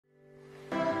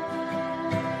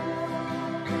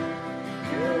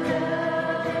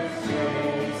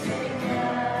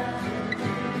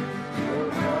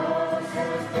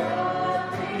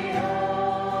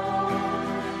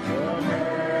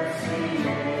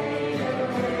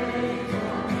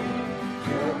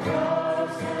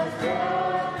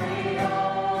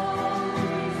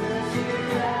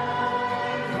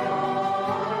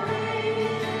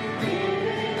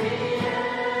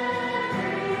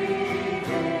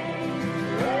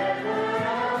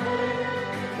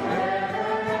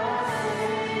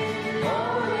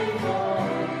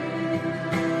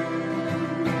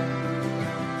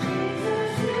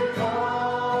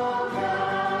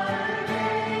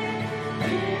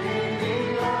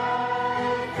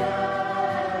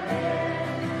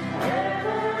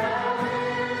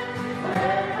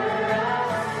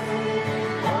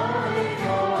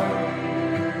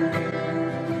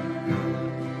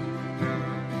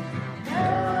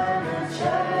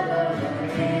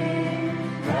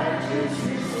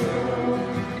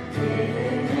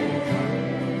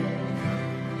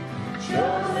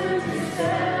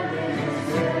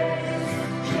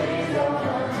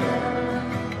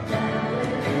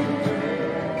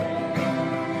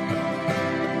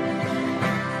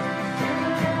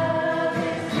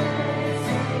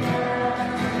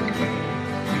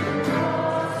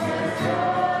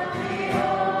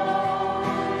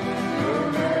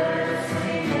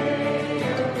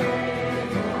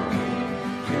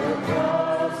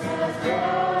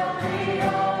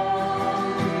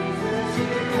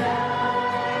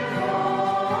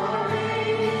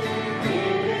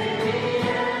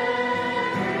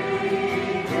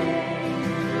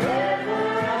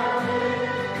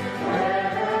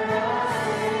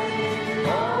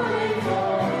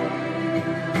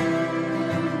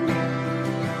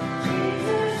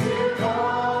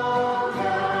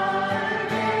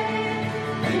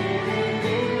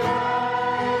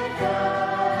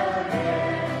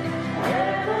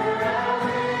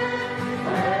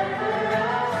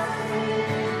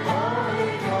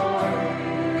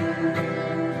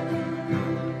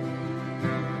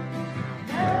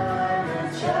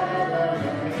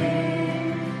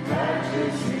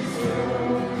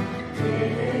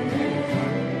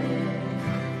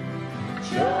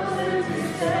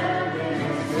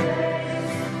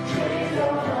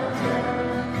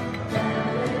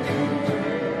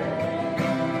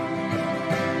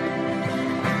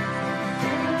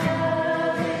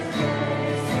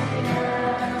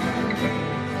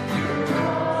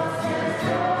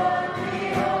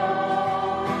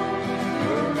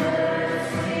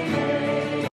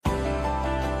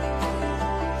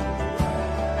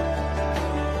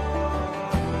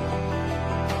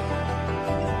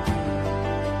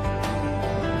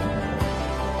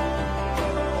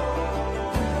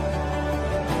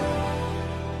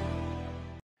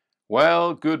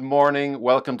Well, good morning.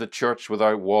 Welcome to Church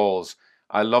Without Walls.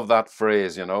 I love that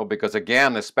phrase, because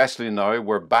again, especially now,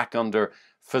 we're back under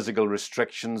physical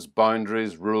restrictions,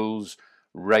 boundaries, rules,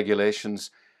 regulations.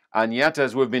 And yet,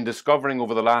 as we've been discovering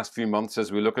over the last few months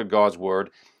as we look at God's Word,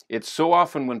 it's so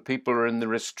often when people are in the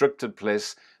restricted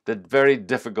place, the very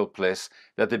difficult place,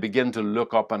 that they begin to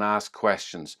look up and ask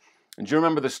questions. And do you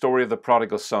remember the story of the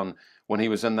prodigal son when he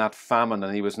was in that famine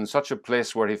and he was in such a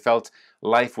place where he felt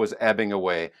life was ebbing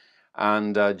away?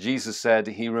 And Jesus said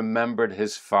he remembered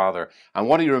his father. And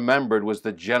what he remembered was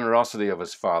the generosity of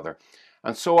his father.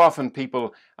 And so often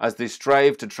people, as they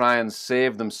strive to try and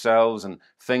save themselves and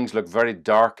things look very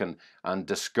dark and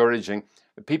discouraging,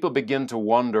 people begin to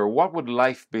wonder, what would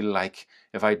life be like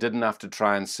if I didn't have to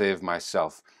try and save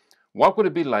myself? What would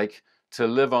it be like to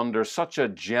live under such a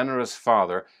generous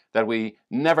father that we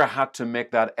never had to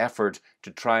make that effort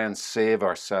to try and save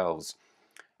ourselves?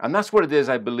 And that's what it is,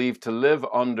 I believe, to live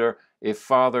under a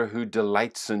Father who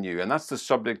delights in you. And that's the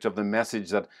subject of the message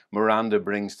that Miranda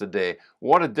brings today.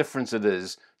 What a difference it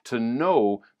is to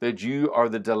know that you are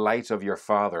the delight of your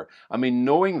Father. I mean,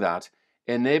 knowing that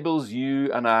enables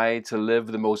you and I to live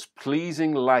the most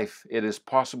pleasing life it is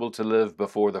possible to live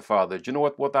before the Father. Do you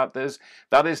know what that is?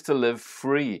 That is to live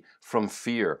free from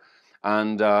fear.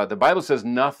 And the Bible says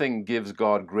nothing gives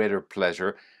God greater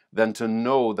pleasure than to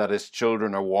know that his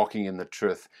children are walking in the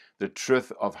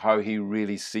truth of how he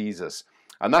really sees us.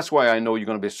 And that's why I know you're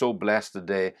going to be so blessed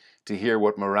today to hear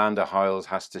what Miranda Howells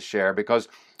has to share, because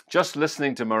just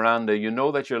listening to Miranda, you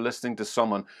know that you're listening to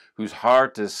someone whose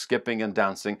heart is skipping and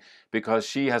dancing because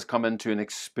she has come into an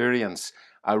experience,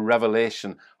 a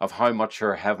revelation of how much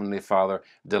her Heavenly Father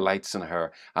delights in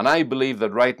her. And I believe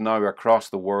that right now across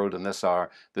the world in this hour,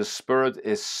 the Spirit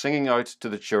is singing out to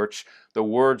the church the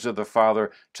words of the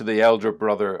Father to the elder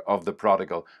brother of the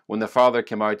prodigal. When the Father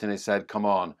came out and he said, "Come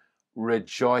on,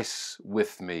 rejoice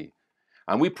with me."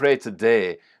 And we pray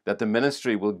today that the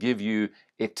ministry will give you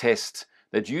a taste,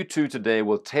 that you too today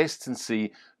will taste and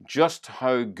see just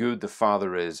how good the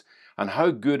Father is and how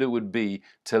good it would be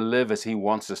to live as he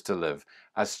wants us to live,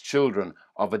 as children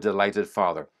of a delighted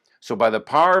Father. So by the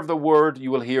power of the word you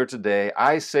will hear today,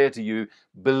 I say to you,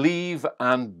 believe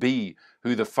and be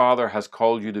who the Father has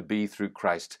called you to be through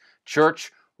Christ.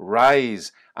 Church,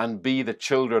 rise and be the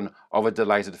children of a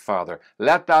delighted Father.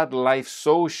 Let that life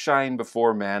so shine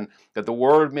before men that the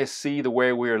world may see the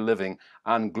way we are living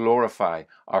and glorify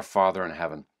our Father in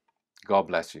heaven. God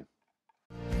bless you.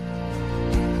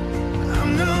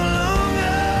 I'm no longer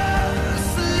a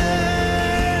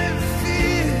slave to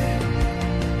fear.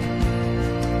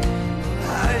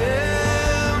 I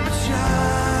am a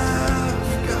child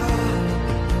of God.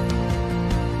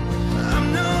 I'm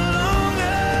no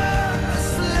longer a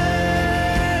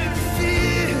slave to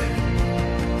fear.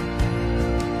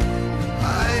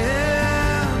 I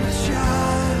am a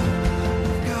child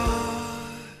of God.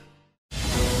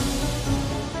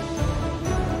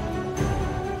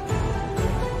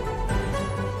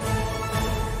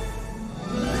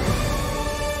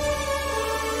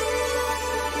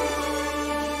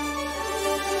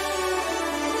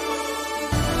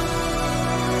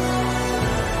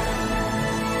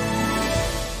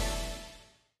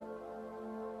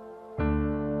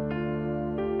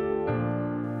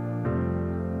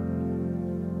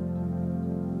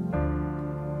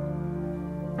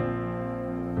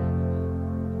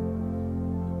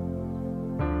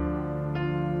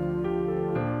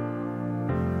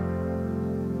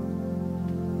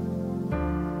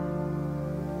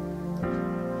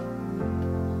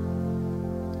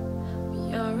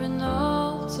 You're an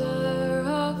altar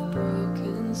of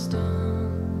broken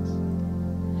stones,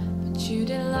 but you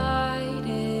delight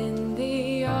in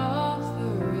the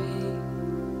offering.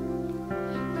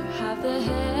 You have the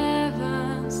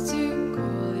heavens to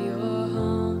call your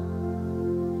home,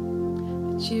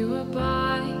 but you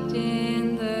abide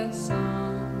in the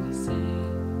song we sing.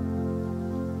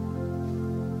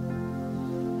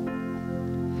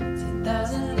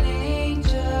 10,000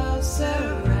 angels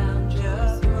surround your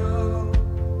throne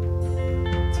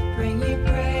to bring you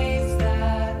praise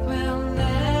that will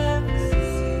never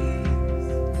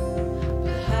cease.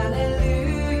 But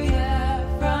hallelujah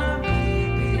from me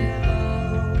below.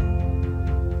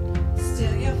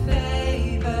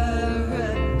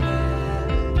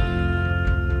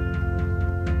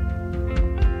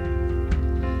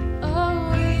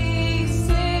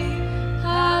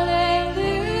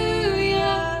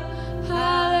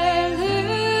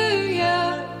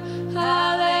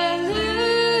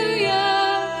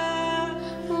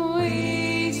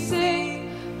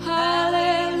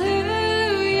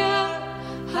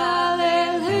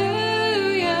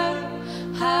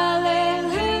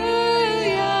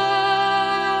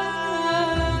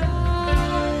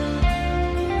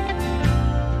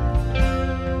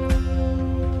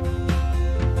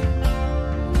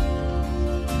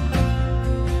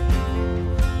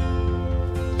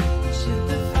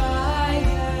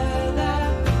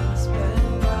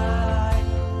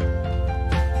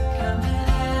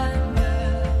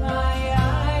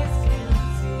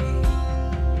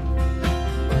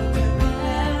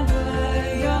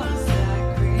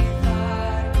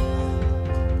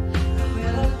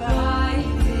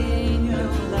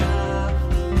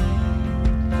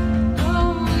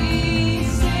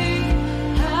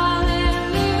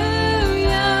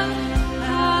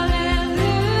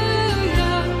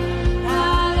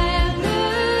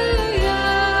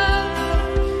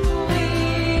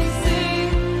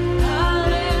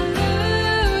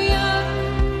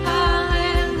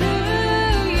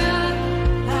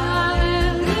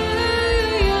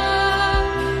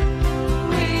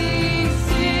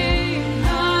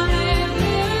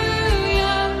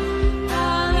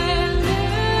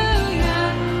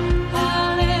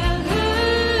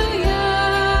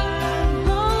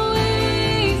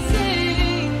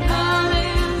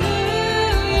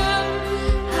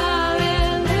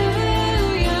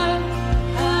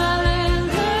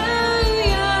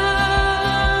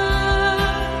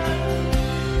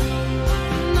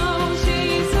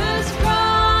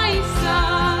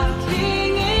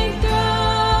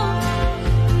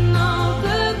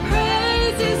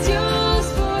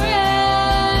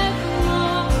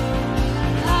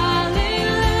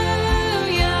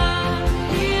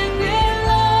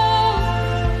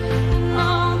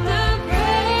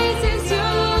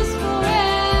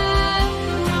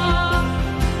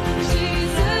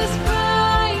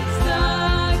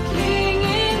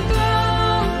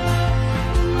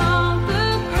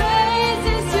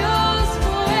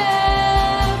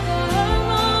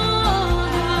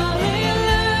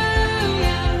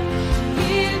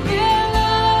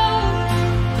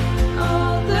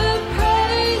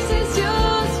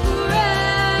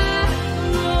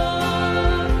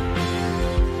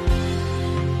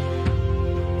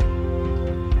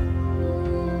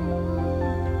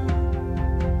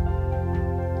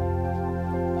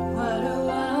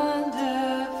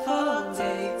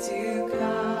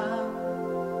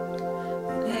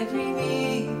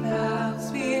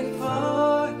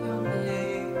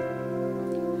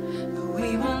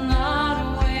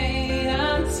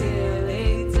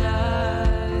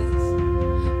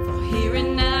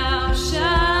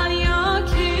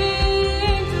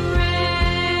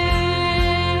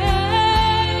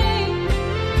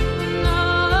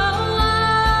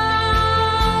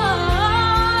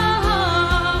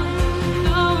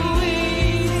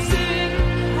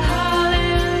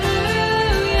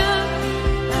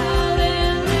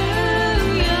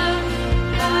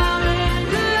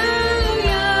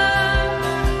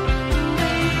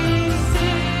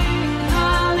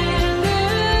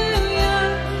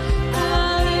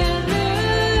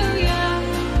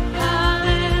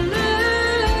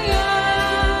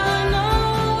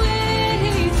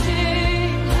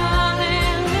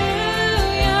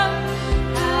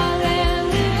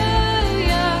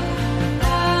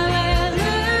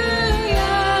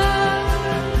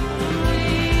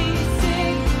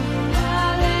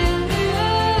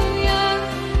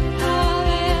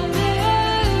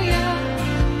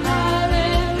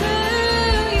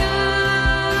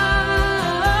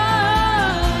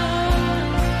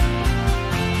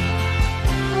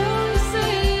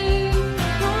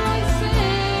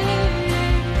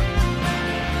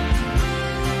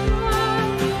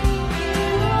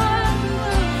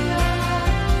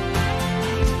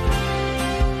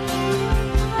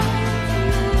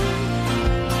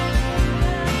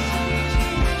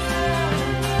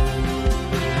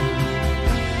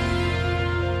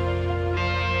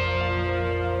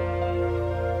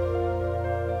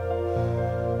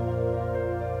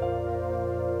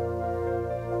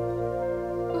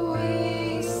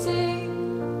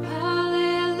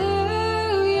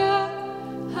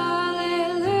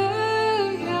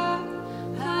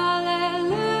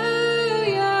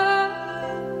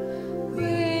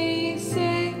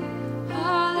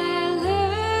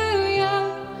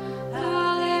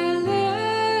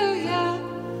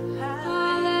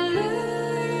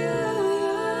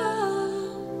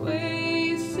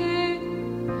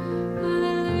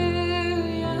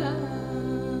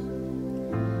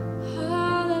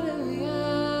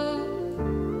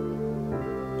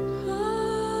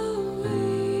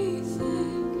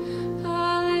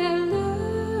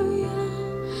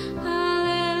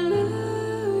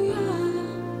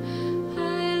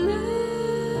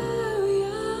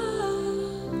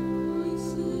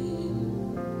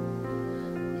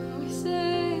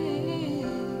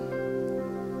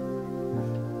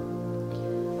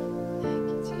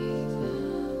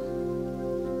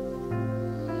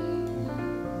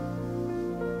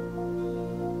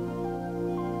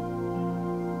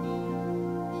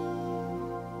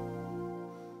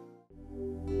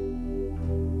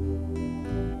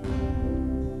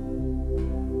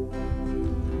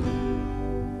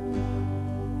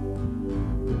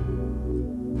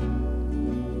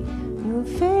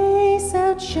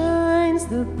 outshines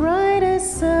the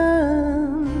brightest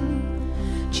sun.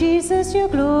 Jesus, you're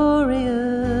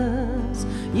glorious,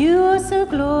 you are so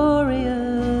glorious,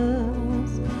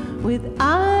 with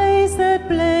eyes that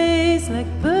blaze like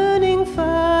burning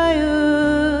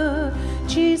fire.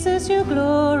 Jesus, you're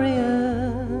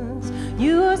glorious,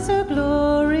 you are so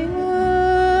glorious,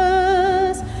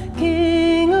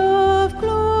 King of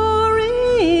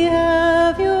glory,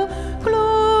 have your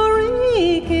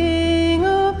glory, King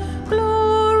of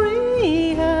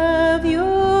glory, have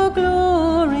your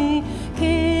glory,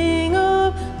 King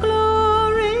of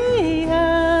glory,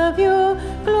 have your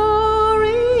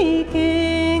glory,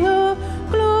 King of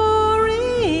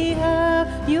glory,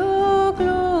 have your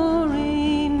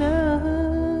glory now.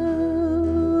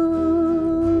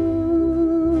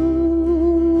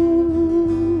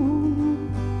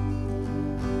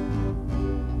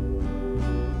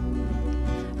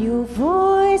 Your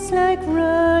voice like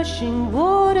rushing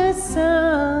water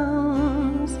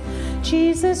sounds.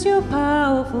 Jesus, you're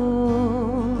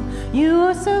powerful, you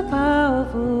are so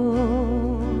powerful,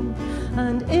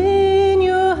 and in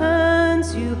your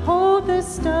hands you hold the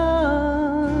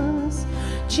stars.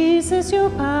 Jesus, you're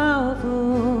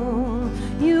powerful,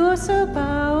 you are so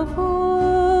powerful,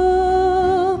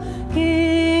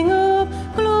 King of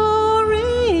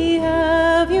glory,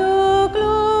 have your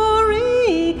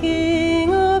glory,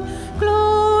 King of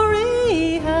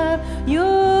glory, have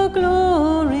your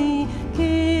glory,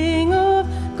 King of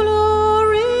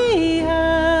glory,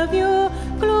 have your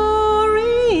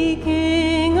glory,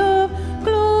 King of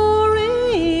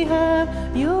glory, have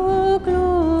your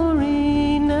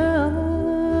glory now.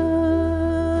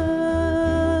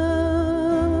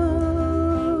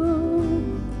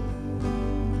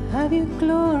 Have your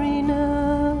glory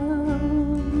now.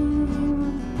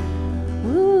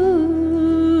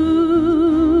 Ooh,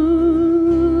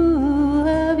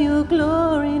 have your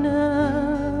glory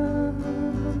now.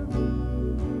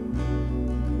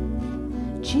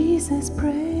 Jesus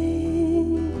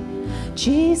prayed,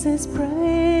 Jesus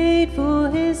prayed for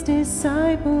his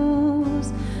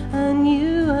disciples and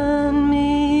you and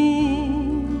me.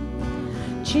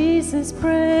 Jesus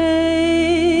prayed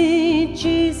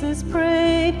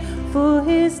for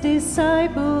his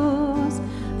disciples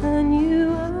and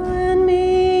you and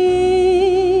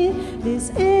me. This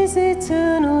is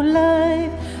eternal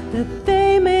life, that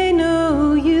they may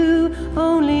know you,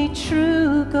 only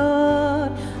true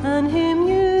God, and him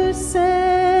you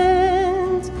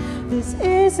sent. This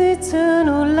is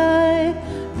eternal life,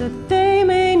 that they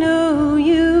may know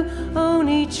you,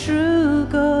 only true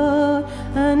God,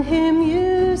 and him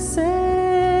you sent.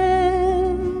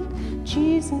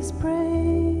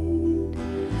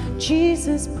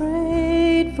 Jesus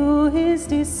prayed for his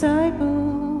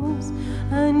disciples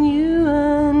and you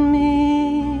and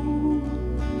me.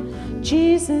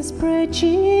 Jesus prayed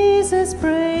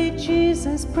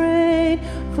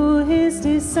for his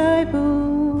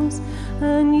disciples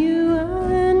and you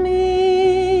and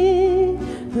me.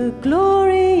 The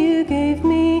glory you gave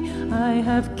me, I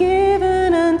have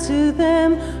given unto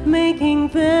them, making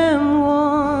them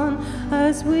one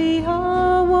as we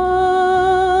are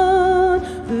one.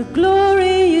 The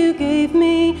glory you gave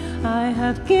me, I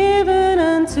have given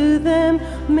unto them,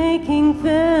 making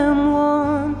them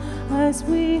one as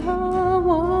we are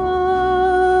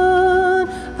one.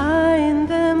 I in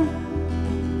them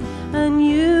and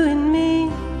you in me,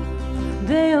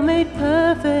 they are made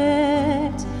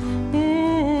perfect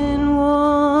in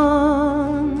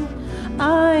one.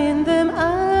 I in them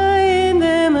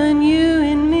and you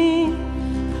in me,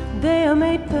 they are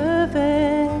made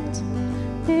perfect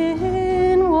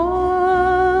in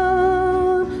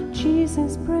one.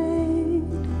 Jesus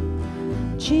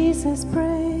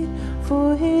prayed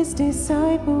for his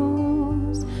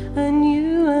disciples and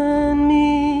you and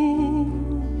me.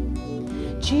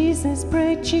 Jesus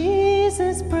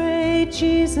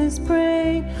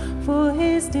prayed for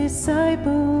his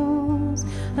disciples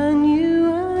and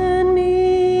you and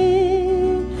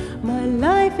me. My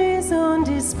life is on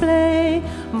display,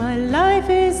 my life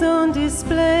is on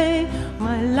display,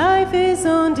 my life is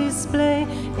on display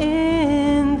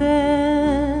in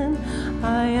them.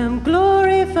 I am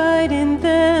glorified in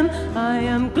them, I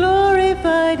am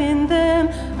glorified in them,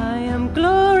 I am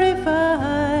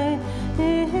glorified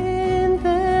in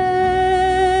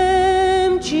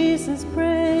them.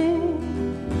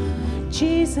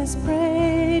 Jesus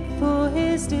prayed for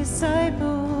his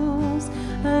disciples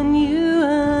and you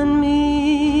and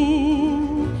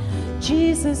me.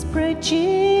 Jesus prayed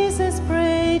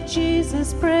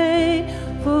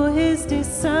for his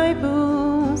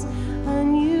disciples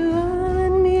and you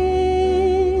and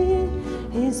me.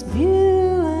 His view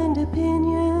and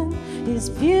opinion, his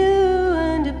view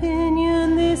and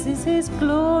This is His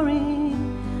glory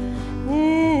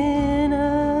in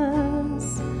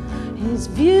us. His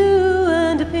view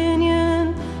and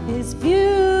opinion, His view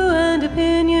and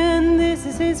opinion. This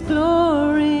is His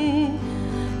glory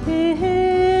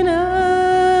in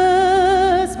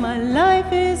us. My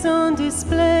life is on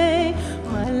display.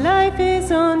 My life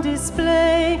is on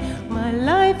display. My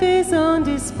life is on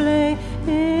display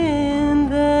in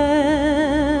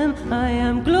them. I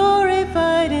am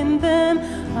glorified in them.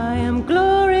 I am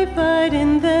glorified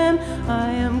in them.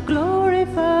 I am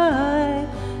glorified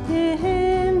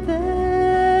in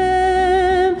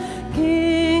them.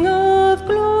 King of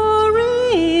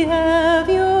glory, have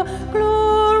your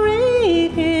glory.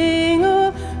 King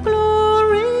of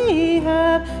glory,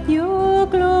 have your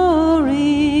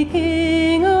glory.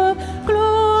 King of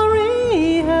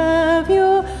glory, have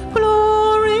your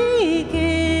glory.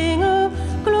 King of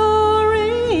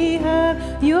glory,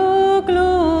 have your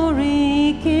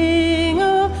glory. King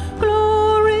of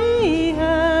glory,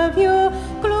 have your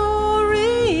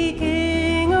glory.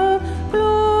 King of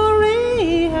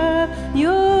glory, have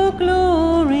your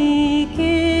glory.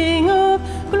 King of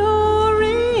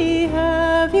glory,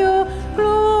 have your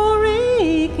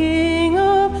glory. King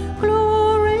of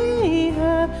glory,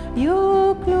 have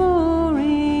your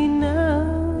glory now.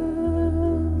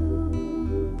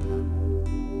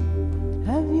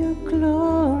 Have your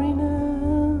glory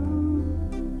now.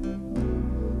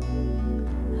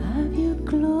 Have your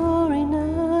glory now.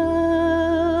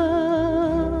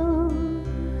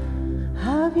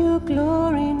 Have your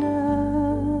glory now.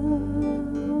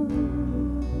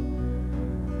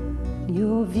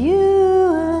 Your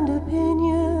view and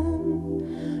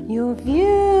opinion, your view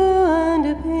and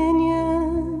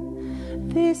opinion.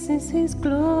 This is His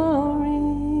glory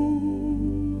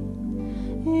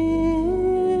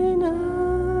in us.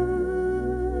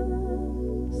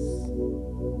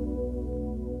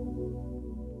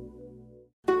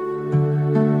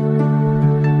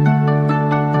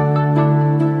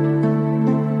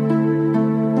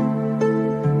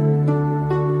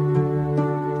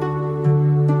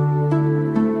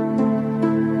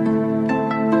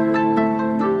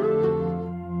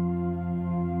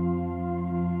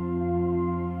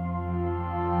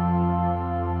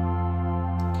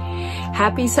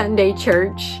 Happy Sunday,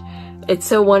 church. It's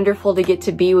so wonderful to get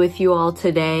to be with you all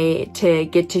today, to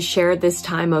get to share this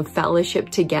time of fellowship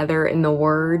together in the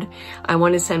Word. I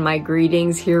want to send my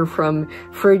greetings here from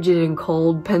frigid and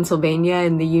cold Pennsylvania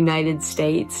in the United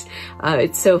States.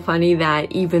 It's so funny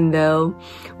that even though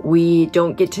we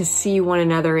don't get to see one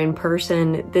another in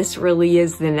person, this really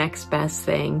is the next best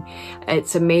thing.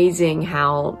 It's amazing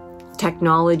how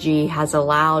technology has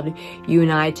allowed you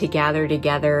and I to gather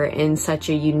together in such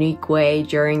a unique way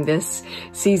during this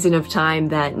season of time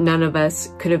that none of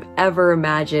us could have ever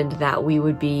imagined that we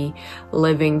would be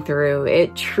living through.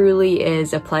 It truly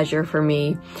is a pleasure for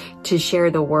me to share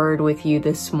the Word with you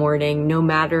this morning, no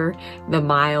matter the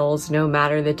miles, no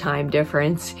matter the time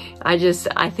difference. I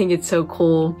think it's so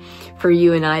cool for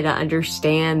you and I to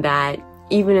understand that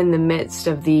even in the midst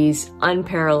of these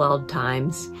unparalleled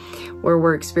times where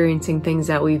we're experiencing things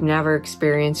that we've never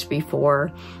experienced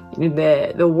before,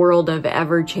 the world of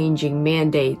ever-changing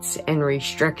mandates and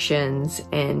restrictions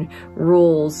and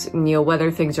rules,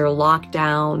 whether things are locked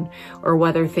down or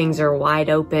whether things are wide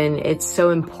open, it's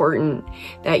so important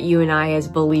that you and I as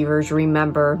believers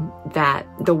remember that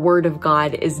the Word of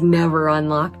God is never on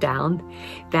lockdown,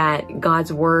 that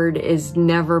God's Word is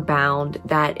never bound,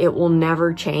 that it will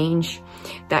never change,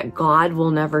 that God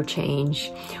will never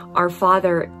change. Our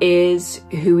Father is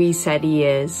who He said He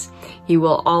is. He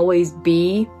will always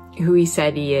be who He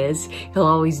said He is. He'll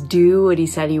always do what He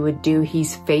said He would do.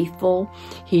 He's faithful.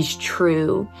 He's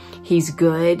true. He's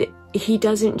good. He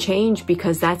doesn't change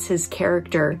because that's His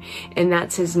character and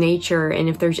that's His nature. And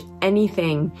if there's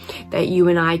anything that you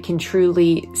and I can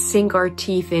truly sink our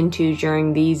teeth into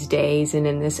during these days and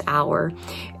in this hour,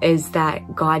 is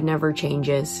that God never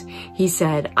changes. He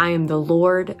said, I am the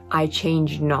Lord, I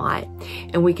change not.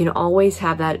 And we can always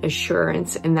have that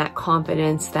assurance and that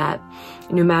confidence that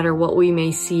no matter what we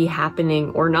may see happening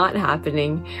or not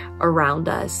happening around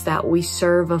us, that we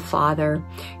serve a Father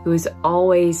who is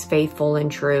always faithful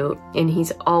and true, and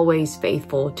He's always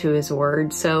faithful to His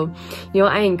Word. So,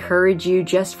 I encourage you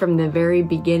just from the very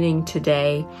beginning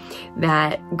today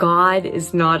that God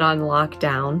is not on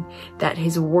lockdown, that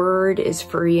His Word is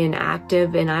free and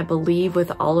active, and I believe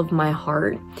with all of my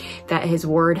heart that His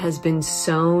Word has been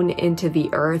sown into the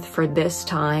earth for this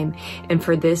time and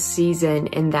for this season,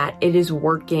 and that it is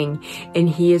working, and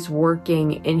He is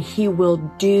working, and He will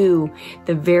do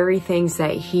the very things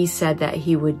that He said that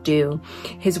He would do.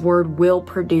 His Word will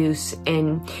produce loose.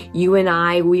 And you and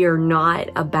I, we are not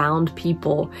a bound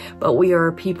people, but we are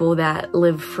a people that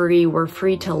live free. We're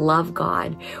free to love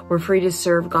God. We're free to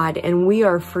serve God. And we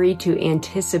are free to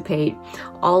anticipate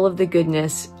all of the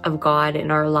goodness of God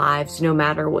in our lives, no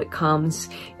matter what comes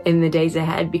in the days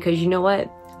ahead. Because you know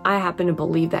what? I happen to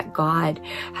believe that God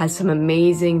has some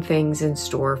amazing things in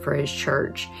store for his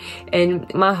church.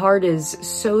 And my heart is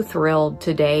so thrilled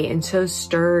today and so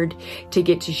stirred to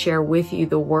get to share with you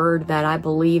the word that I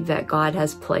believe that God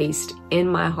has placed in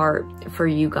my heart for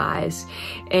you guys.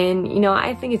 And, you know,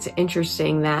 I think it's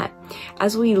interesting that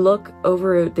as we look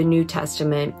over the New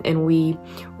Testament and we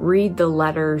read the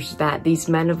letters that these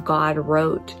men of God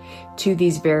wrote to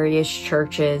these various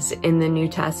churches in the New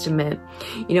Testament,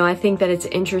 you know, I think that it's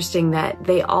interesting that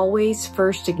they always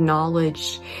first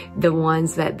acknowledged the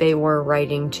ones that they were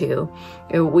writing to.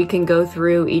 We can go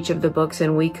through each of the books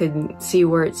and we could see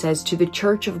where it says to the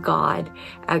church of God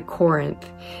at Corinth.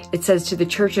 It says to the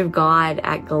church of God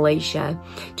at Galatia,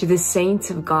 to the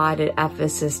saints of God at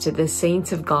Ephesus, to the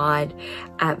saints of God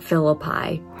at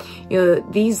Philippi. You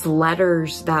know, these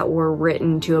letters that were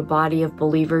written to a body of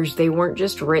believers, they weren't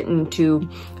just written to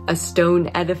a stone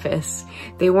edifice.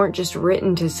 They weren't just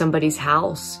written to somebody's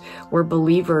house where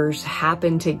believers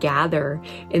happened to gather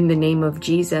in the name of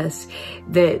Jesus.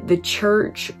 The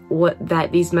church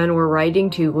that these men were writing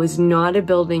to was not a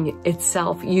building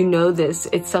itself. You know this.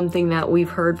 It's something that we've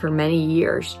heard for many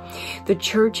years. The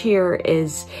church here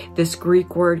is this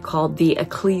Greek word called the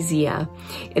ecclesia.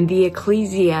 And the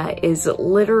ecclesia is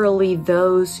literally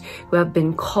those who have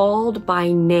been called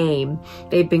by name.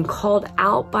 They've been called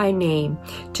out by name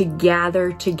to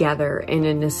gather together in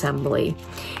an assembly.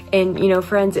 And, you know,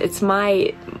 friends, it's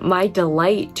my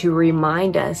delight to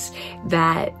remind us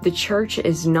that the church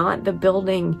is not the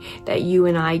building that you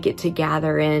and I get to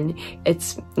gather in.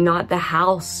 It's not the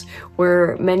house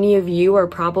where many of you are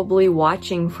probably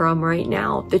watching from right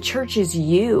now. The church is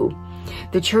you.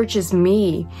 The church is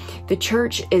me. The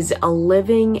church is a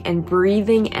living and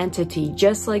breathing entity,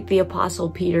 just like the Apostle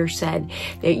Peter said,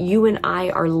 that you and I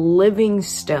are living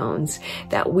stones,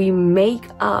 that we make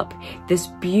up this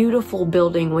beautiful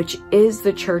building, which is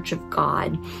the church of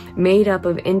God, made up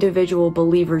of individual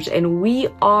believers. And we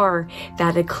are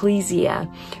that ecclesia,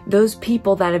 those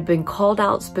people that have been called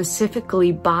out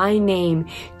specifically by name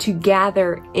to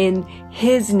gather in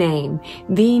his name,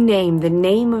 the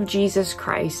name of Jesus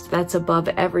Christ. That's above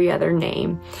every other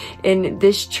name. And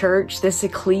this church, this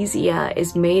ecclesia,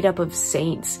 is made up of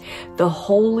saints, the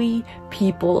holy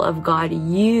people of God.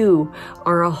 You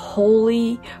are a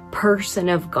holy person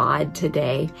of God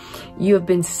today. You have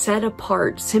been set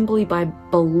apart simply by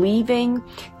believing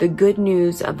the good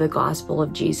news of the gospel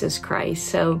of Jesus Christ.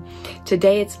 So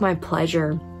today it's my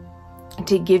pleasure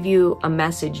to give you a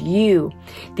message. You,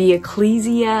 the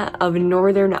ecclesia of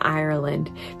Northern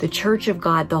Ireland, the church of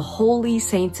God, the holy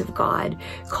saints of God,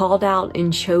 called out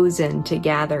and chosen to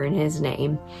gather in his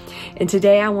name. And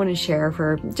today I want to share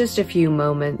for just a few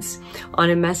moments on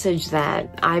a message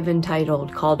that I've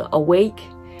entitled called Awake,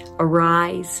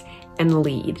 Arise, and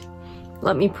Lead.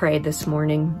 Let me pray this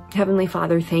morning. Heavenly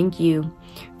Father, thank you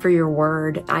for your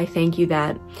word. I thank you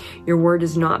that your word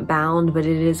is not bound, but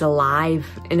it is alive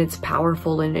and it's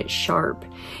powerful and it's sharp.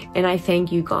 And I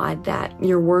thank you, God, that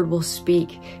your word will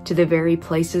speak to the very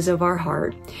places of our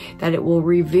heart, that it will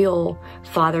reveal,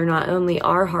 Father, not only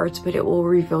our hearts, but it will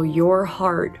reveal your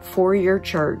heart for your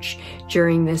church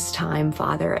during this time,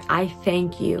 Father. I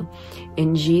thank you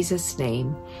in Jesus'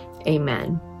 name.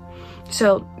 Amen.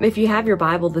 So if you have your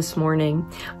Bible this morning,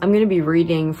 I'm going to be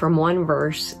reading from one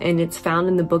verse, and it's found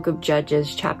in the book of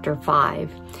Judges, chapter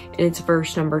 5, and it's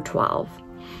verse number 12.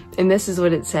 And this is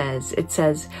what it says. It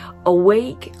says,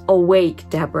 "Awake, awake,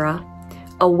 Deborah.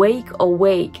 Awake,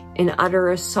 awake, and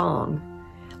utter a song.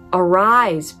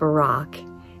 Arise, Barak,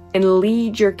 and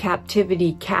lead your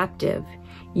captivity captive,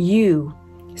 you,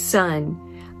 son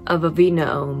of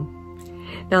Avinoam."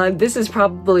 Now, this is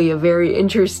probably a very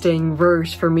interesting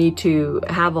verse for me to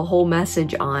have a whole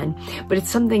message on, but it's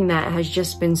something that has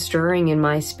just been stirring in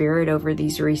my spirit over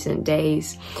these recent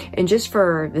days. And just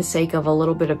for the sake of a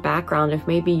little bit of background, if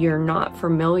maybe you're not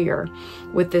familiar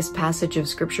with this passage of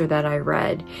scripture that I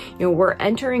read, you know, we're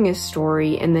entering a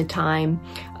story in the time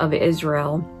of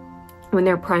Israel when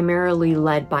they're primarily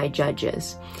led by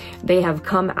judges. They have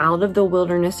come out of the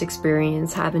wilderness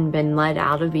experience, having been led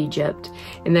out of Egypt,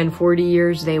 and then 40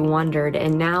 years they wandered,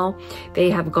 and now they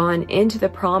have gone into the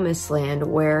promised land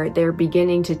where they're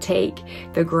beginning to take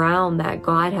the ground that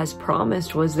God has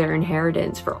promised was their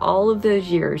inheritance for all of those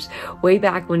years, way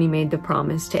back when he made the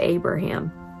promise to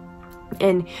Abraham.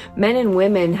 And men and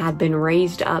women had been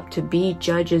raised up to be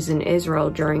judges in Israel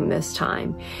during this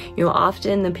time. You know,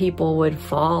 often the people would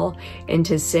fall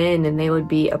into sin and they would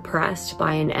be oppressed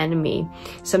by an enemy.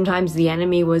 Sometimes the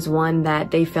enemy was one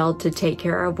that they failed to take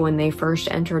care of when they first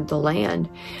entered the land.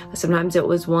 Sometimes it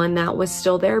was one that was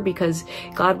still there because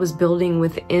God was building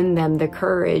within them the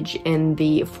courage and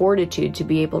the fortitude to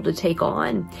be able to take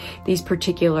on these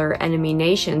particular enemy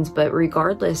nations. But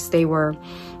regardless, they were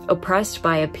oppressed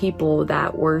by a people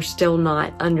that were still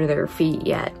not under their feet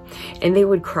yet. And they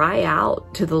would cry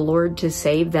out to the Lord to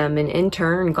save them. And in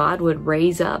turn, God would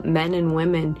raise up men and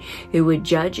women who would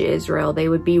judge Israel. They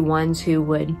would be ones who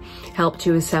would help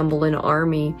to assemble an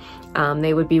army.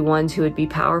 They would be ones who would be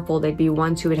powerful. They'd be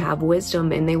ones who would have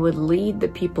wisdom, and they would lead the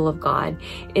people of God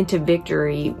into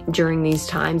victory during these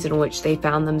times in which they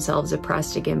found themselves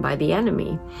oppressed again by the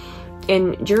enemy.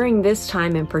 And during this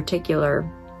time in particular,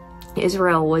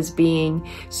 Israel was being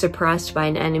suppressed by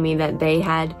an enemy that they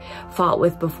had fought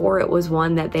with before. It was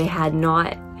one that they had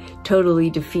not totally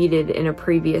defeated in a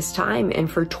previous time.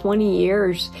 And for 20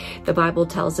 years, the Bible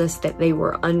tells us that they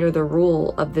were under the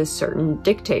rule of this certain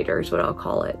dictator, is what I'll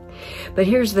call it. But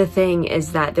here's the thing,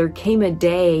 is that there came a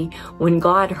day when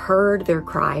God heard their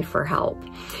cry for help.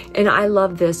 And I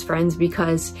love this, friends,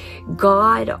 because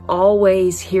God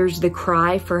always hears the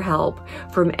cry for help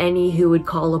from any who would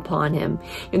call upon him.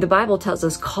 And the Bible tells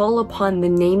us, call upon the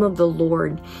name of the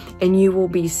Lord and you will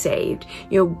be saved.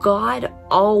 You know, God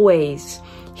always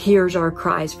hears our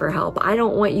cries for help. I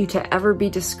don't want you to ever be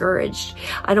discouraged.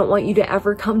 I don't want you to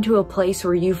ever come to a place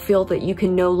where you feel that you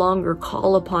can no longer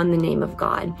call upon the name of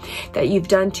God, that you've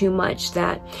done too much,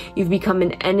 that you've become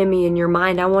an enemy in your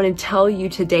mind. I want to tell you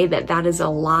today that that is a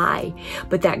lie,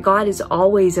 but that God is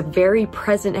always a very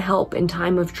present help in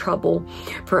time of trouble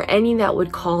for any that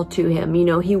would call to him. You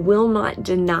know, he will not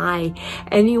deny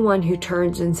anyone who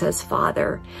turns and says,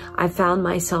 Father, I found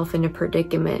myself in a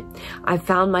predicament. I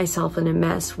found myself in a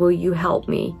mess. Will you help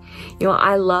me? You know,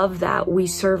 I love that we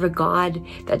serve a God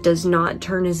that does not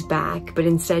turn his back, but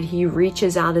instead he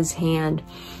reaches out his hand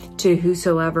to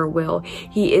whosoever will.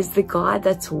 He is the God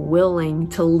that's willing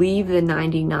to leave the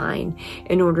 99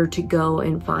 in order to go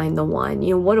and find the one.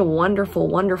 You know, what a wonderful,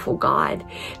 wonderful God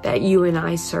that you and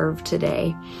I serve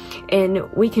today.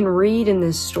 And we can read in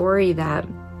this story that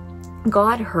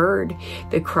God heard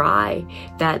the cry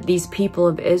that these people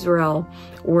of Israel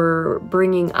were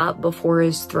bringing up before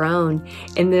his throne.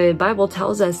 And the Bible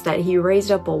tells us that he raised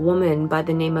up a woman by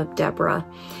the name of Deborah.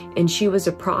 And she was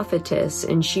a prophetess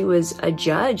and she was a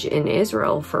judge in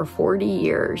Israel for 40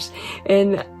 years.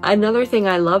 And another thing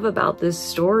I love about this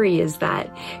story is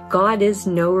that God is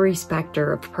no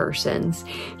respecter of persons.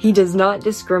 He does not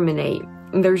discriminate.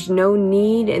 There's no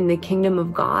need in the kingdom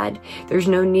of God. There's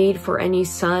no need for any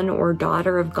son or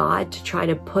daughter of God to try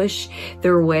to push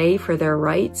their way for their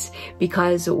rights,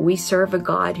 because we serve a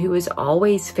God who is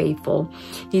always faithful.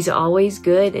 He's always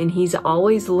good, and he's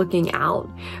always looking out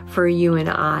for you and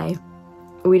I.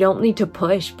 We don't need to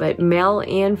push, but male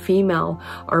and female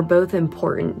are both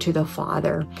important to the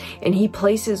Father. And he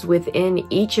places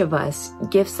within each of us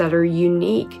gifts that are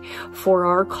unique for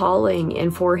our calling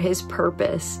and for his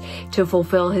purpose to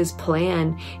fulfill his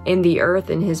plan in the earth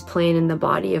and his plan in the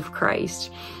body of Christ.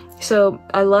 So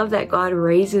I love that God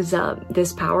raises up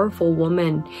this powerful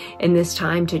woman in this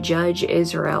time to judge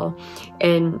Israel.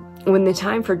 And when the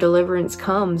time for deliverance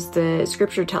comes, the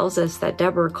scripture tells us that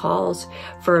Deborah calls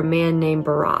for a man named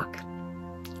Barak.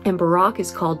 And Barak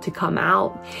is called to come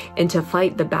out and to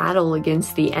fight the battle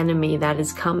against the enemy that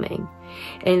is coming.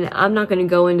 And I'm not going to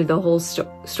go into the whole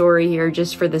story here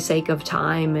just for the sake of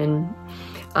time, and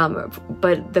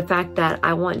but the fact that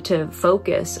I want to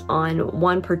focus on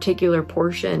one particular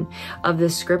portion of the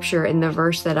scripture in the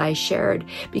verse that I shared,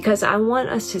 because I want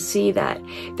us to see that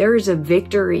there is a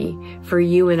victory for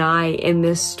you and I in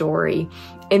this story.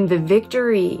 And the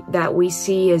victory that we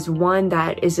see is one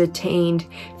that is attained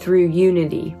through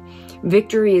unity.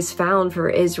 Victory is found for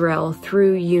Israel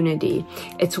through unity.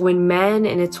 It's when men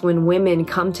and it's when women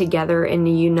come together in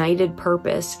a united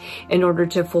purpose in order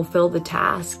to fulfill the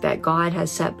task that God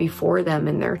has set before them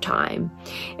in their time.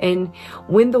 And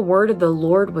when the word of the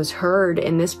Lord was heard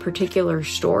in this particular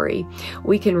story,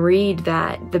 we can read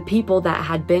that the people that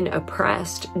had been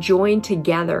oppressed joined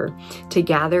together to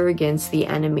gather against the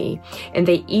enemy. And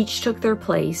they each took their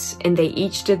place and they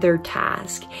each did their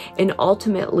task. And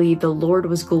ultimately the Lord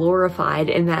was glorified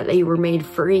in that they were made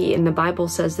free, and the Bible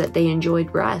says that they enjoyed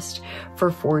rest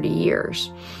for 40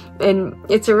 years. And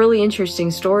it's a really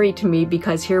interesting story to me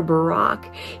because here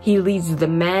Barak, he leads the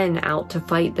men out to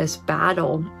fight this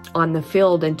battle on the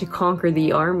field and to conquer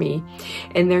the army.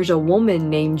 And there's a woman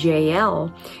named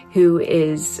Jael who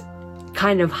is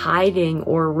kind of hiding,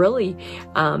 or really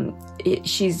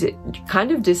she's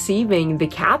kind of deceiving the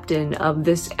captain of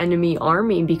this enemy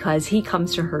army, because he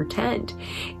comes to her tent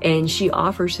and she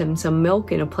offers him some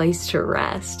milk and a place to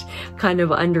rest, kind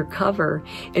of undercover.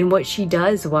 And what she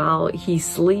does while he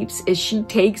sleeps is she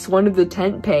takes one of the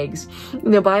tent pegs.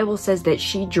 And the Bible says that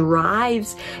she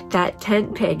drives that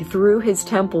tent peg through his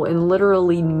temple and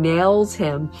literally nails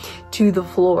him to the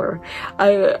floor.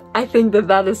 I think that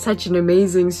that is such an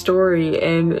amazing story,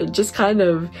 and just kind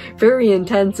of very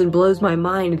intense, and blows my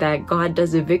mind that God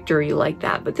does a victory like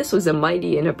that. But this was a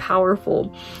mighty and a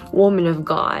powerful woman of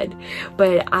God.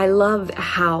 But I love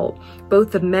how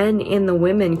both the men and the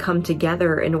women come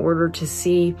together in order to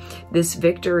see this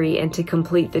victory and to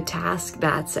complete the task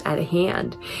that's at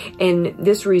hand. And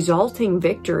this resulting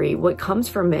victory, what comes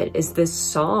from it is this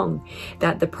song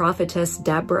that the prophetess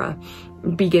Deborah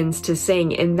begins to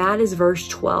sing. And that is verse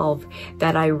 12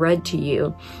 that I read to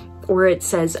you, where it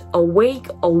says, "Awake,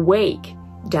 awake,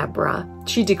 Deborah."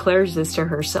 She declares this to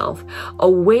herself.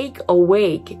 "Awake,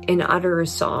 awake, and utter a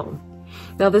song."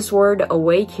 Now this word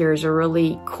awake here is a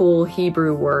really cool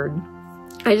Hebrew word.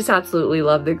 I just absolutely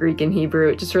love the Greek and Hebrew.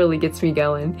 It just really gets me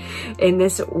going. And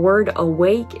this word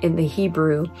awake in the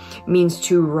Hebrew means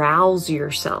to rouse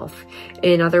yourself.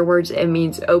 In other words, it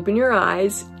means open your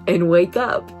eyes and wake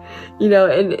up. You know,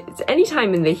 and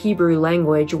anytime in the Hebrew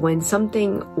language when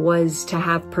something was to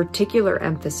have particular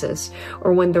emphasis,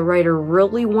 or when the writer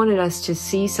really wanted us to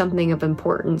see something of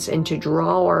importance and to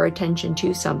draw our attention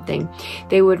to something,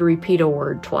 they would repeat a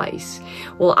word twice.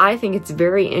 Well, I think it's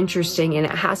very interesting, and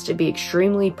it has to be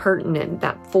extremely pertinent,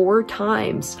 that 4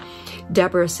 times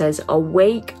Deborah says,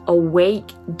 "Awake,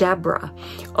 awake, Deborah.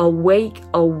 Awake,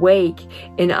 awake,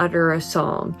 and utter a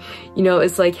song." You know,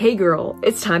 it's like, hey girl,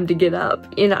 it's time to get up.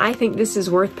 And I think this is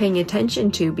worth paying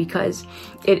attention to, because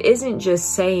it isn't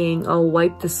just saying, oh,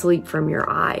 wipe the sleep from your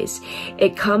eyes.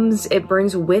 It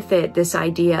brings with it this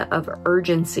idea of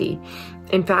urgency.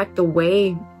 In fact, the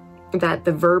way that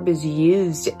the verb is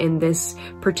used in this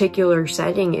particular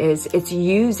setting is it's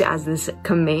used as this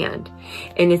command,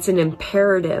 and it's an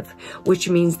imperative, which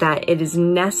means that it is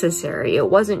necessary. It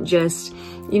wasn't just,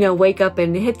 you know, wake up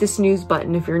and hit the snooze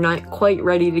button if you're not quite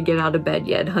ready to get out of bed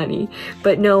yet, honey.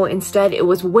 But no, instead it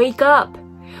was wake up.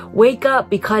 Wake up,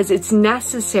 because it's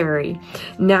necessary.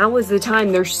 Now is the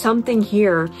time. There's something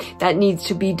here that needs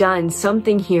to be done.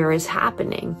 Something here is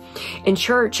happening. In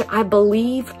church, I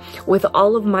believe with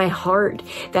all of my heart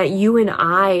that you and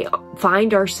I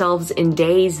find ourselves in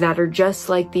days that are just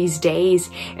like these days,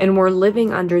 and we're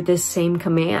living under this same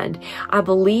command. I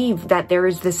believe that there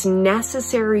is this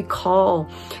necessary call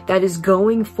that is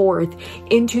going forth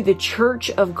into the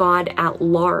church of God at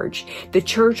large, the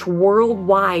church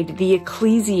worldwide, the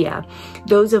ecclesia,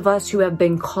 those of us who have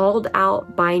been called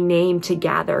out by name to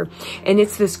gather. And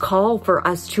it's this call for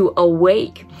us to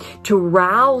awake, to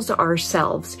rouse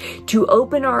ourselves, to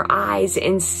open our eyes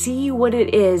and see what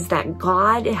it is that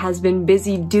God has been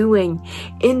busy doing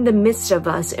in the midst of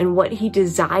us, and what he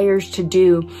desires to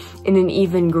do in an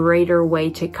even greater way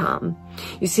to come.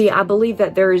 You see, I believe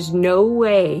that there is no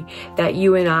way that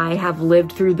you and I have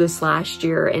lived through this last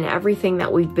year, and everything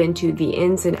that we've been to, the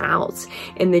ins and outs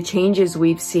and the changes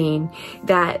we've seen,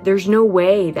 that there's no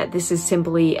way that this is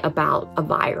simply about a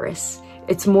virus.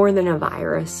 It's more than a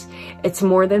virus. It's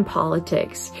more than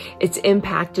politics. It's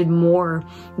impacted more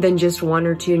than just 1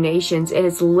 or 2 nations. It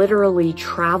has literally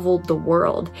traveled the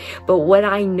world. But what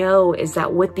I know is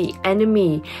that what the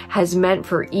enemy has meant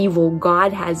for evil,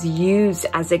 God has used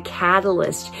as a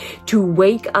catalyst to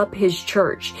wake up his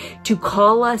church, to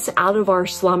call us out of our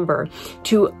slumber,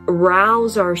 to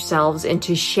rouse ourselves, and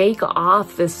to shake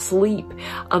off the sleep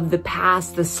of the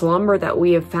past, the slumber that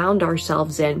we have found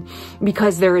ourselves in,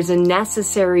 because there is a necessary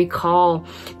call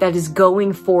that is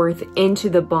going forth into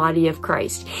the body of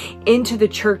Christ, into the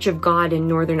church of God in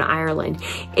Northern Ireland,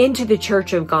 into the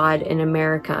church of God in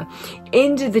America,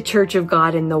 into the church of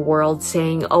God in the world,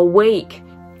 saying, awake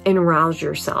and rouse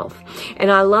yourself. And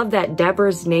I love that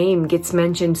Deborah's name gets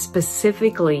mentioned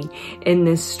specifically in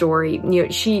this story. You know,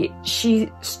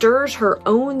 she stirs her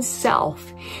own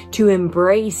self to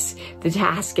embrace the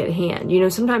task at hand. You know,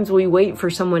 sometimes we wait for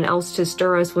someone else to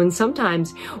stir us, when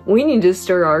sometimes we need to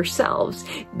stir ourselves.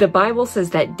 The Bible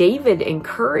says that David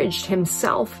encouraged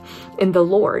himself in the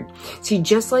Lord. See,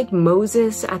 just like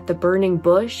Moses at the burning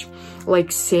bush,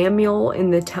 like Samuel in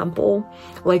the temple,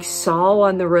 like Saul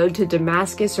on the road to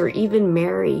Damascus, or even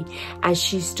Mary as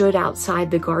she stood outside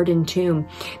the garden tomb,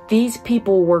 these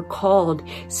people were called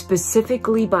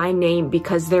specifically by name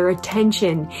because their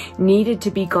attention needed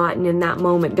to be gotten in that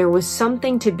moment. There was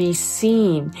something to be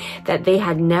seen that they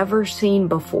had never seen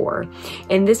before.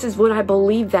 And this is what I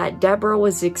believe that Deborah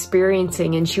was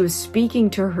experiencing, and she was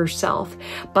speaking to herself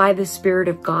by the Spirit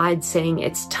of God, saying,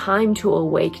 it's time to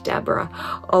awake, Deborah.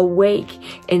 Awake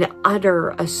and utter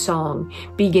a song.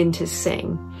 Begin to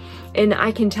sing. And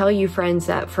I can tell you, friends,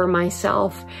 that for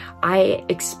myself, I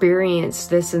experienced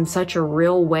this in such a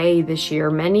real way this year.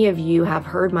 Many of you have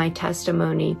heard my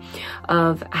testimony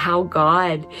of how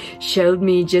God showed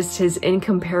me just his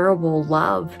incomparable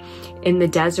love in the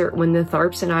desert when the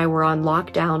Tharps and I were on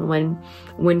lockdown,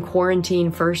 when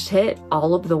quarantine first hit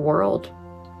all of the world.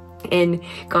 And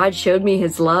God showed me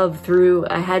his love through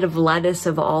a head of lettuce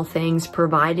of all things,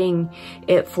 providing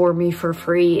it for me for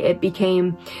free. It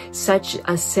became such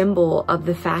a symbol of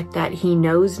the fact that he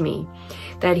knows me,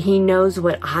 that he knows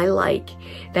what I like,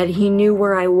 that he knew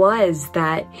where I was,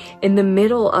 that in the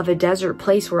middle of a desert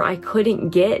place where I couldn't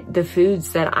get the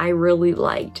foods that I really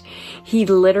liked, he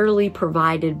literally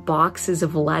provided boxes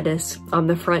of lettuce on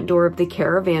the front door of the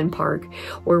caravan park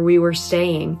where we were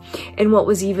staying. And what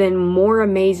was even more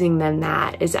amazing than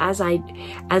that is as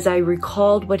I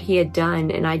recalled what he had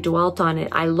done and I dwelt on it,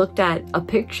 I looked at a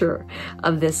picture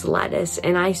of this lettuce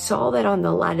and I saw that on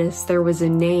the lettuce there was a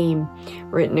name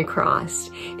written across,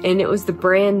 and it was the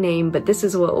brand name. But this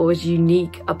is what was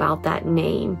unique about that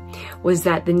name, was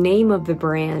that the name of the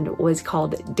brand was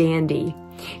called Dandy.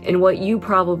 And what you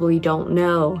probably don't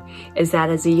know is that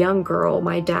as a young girl,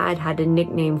 my dad had a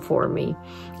nickname for me,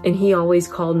 and he always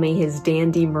called me his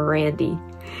Dandy Mirandy.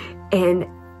 And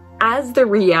as the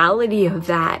reality of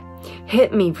that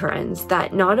hit me, friends,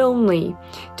 that not only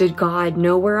did God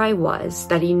know where I was,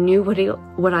 that he knew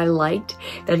what I liked,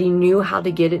 that he knew how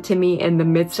to get it to me in the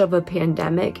midst of a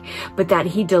pandemic, but that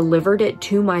he delivered it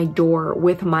to my door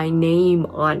with my name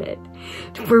on it.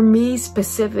 For me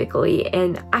specifically,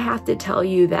 and I have to tell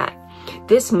you that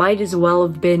this might as well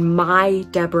have been my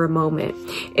Deborah moment.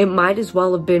 It might as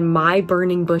well have been my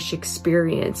burning bush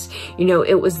experience. You know,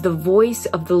 it was the voice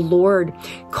of the Lord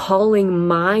calling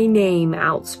my name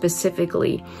out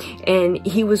specifically. And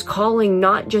he was calling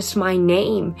not just my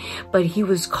name, but he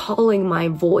was calling my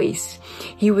voice.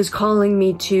 He was calling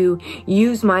me to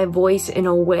use my voice in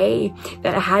a way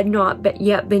that had not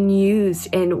yet been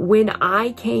used. And when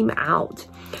I came out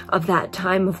of that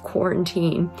time of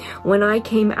quarantine, when I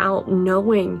came out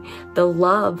knowing the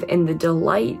love and the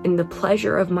delight and the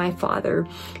pleasure of my Father,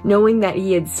 knowing that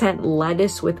he had sent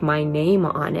lettuce with my name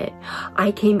on it,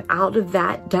 I came out of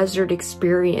that desert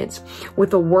experience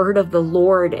with a word of the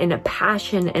Lord and a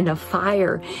passion and a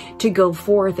fire to go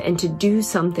forth and to do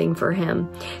something for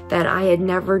him that I had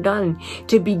never done,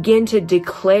 to begin to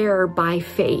declare by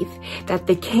faith that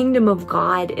the kingdom of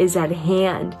God is at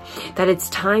hand, that it's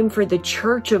time for the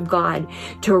church of God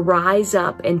to rise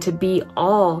up and to be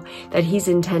all that he's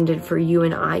intended for you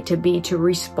and I to be, to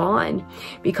respond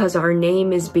because our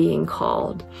name is being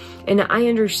called. And I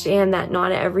understand that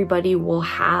not everybody will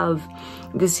have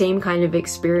the same kind of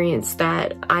experience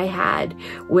that I had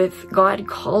with God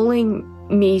calling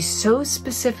me so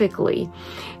specifically.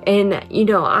 And, you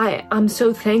know, I'm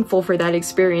so thankful for that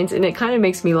experience. And it kind of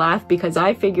makes me laugh because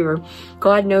I figure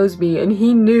God knows me and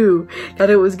he knew that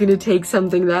it was going to take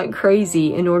something that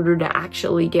crazy in order to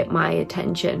actually get my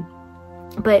attention.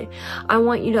 But I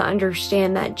want you to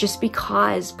understand that just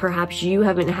because perhaps you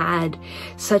haven't had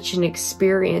such an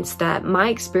experience, that my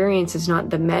experience is not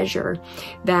the measure,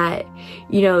 that,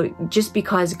 you know, just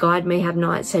because God may have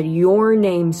not said your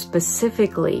name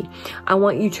specifically, I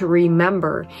want you to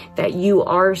remember that you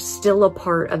are still a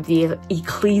part of the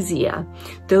ecclesia,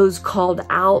 those called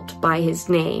out by his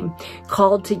name,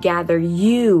 called to gather.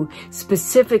 You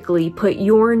specifically put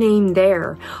your name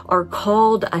there, are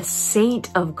called a saint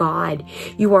of God.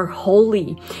 You are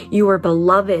holy, you are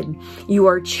beloved, you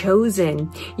are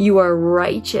chosen, you are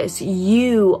righteous,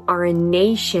 you are a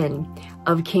nation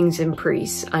of kings and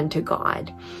priests unto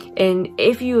God. And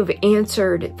if you have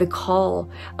answered the call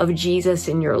of Jesus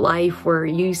in your life where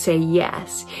you say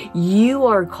yes, you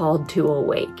are called to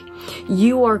awake.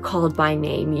 You are called by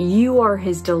name. You are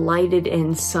his delighted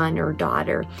in son or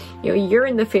daughter. You know, you're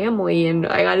in the family, and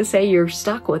I gotta say, you're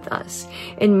stuck with us.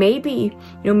 And maybe,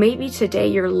 you know, maybe today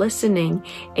you're listening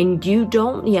and you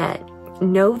don't yet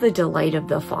know the delight of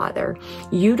the Father,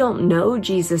 you don't know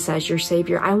Jesus as your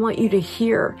Savior, I want you to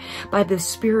hear by the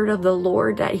Spirit of the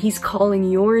Lord that He's calling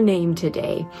your name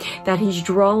today, that He's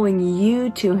drawing you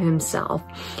to Himself,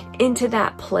 into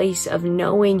that place of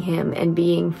knowing Him and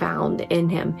being found in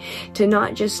Him, to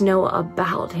not just know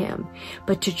about Him,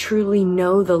 but to truly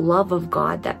know the love of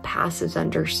God that passes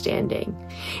understanding.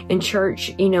 In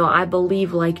church, I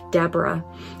believe, like Deborah,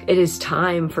 it is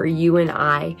time for you and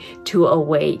I to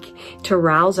awake, to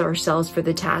rouse ourselves for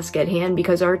the task at hand,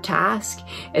 because our task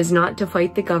is not to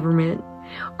fight the government.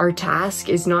 Our task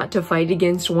is not to fight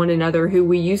against one another who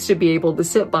we used to be able to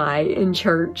sit by in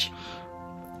church.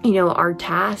 Our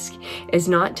task is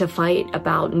not to fight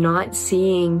about not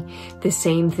seeing the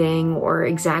same thing or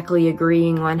exactly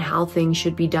agreeing on how things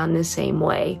should be done the same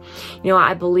way.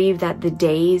 I believe that the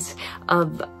days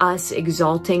of us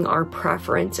exalting our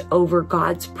preference over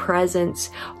God's presence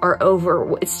are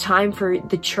over. It's time for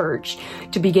the church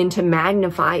to begin to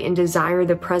magnify and desire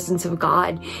the presence of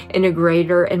God in a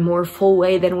greater and more full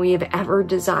way than we have ever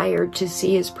desired to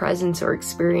see His presence or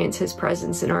experience His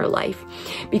presence in our life.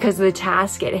 Because the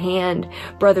task at hand,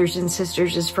 brothers and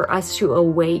sisters, is for us to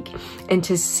awake and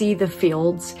to see the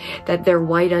fields, that they're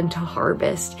white unto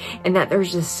harvest, and that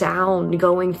there's a sound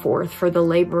going forth for the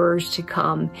laborers to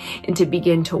come and to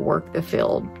begin to work the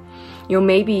field.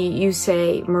 Maybe you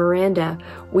say, Miranda,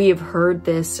 we have heard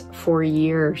this for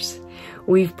years.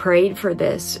 We've prayed for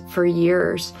this for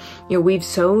years. We've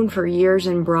sown for years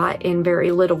and brought in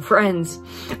very little friends.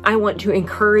 I want to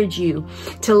encourage you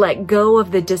to let go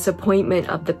of the disappointment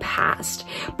of the past,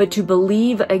 but to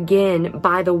believe again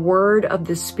by the word of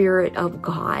the Spirit of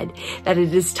God that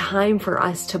it is time for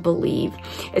us to believe.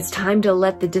 It's time to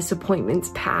let the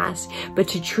disappointments pass, but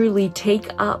to truly take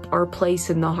up our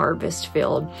place in the harvest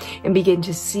field and begin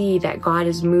to see that God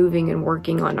is moving and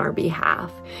working on our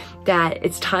behalf. That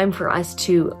it's time for us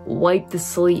to wipe the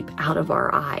sleep out of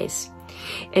our eyes.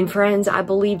 And friends, I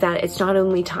believe that it's not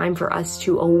only time for us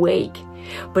to awake,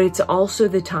 but it's also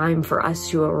the time for us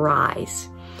to arise.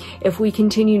 If we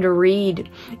continue to read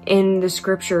in the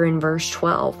scripture in verse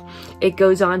 12, it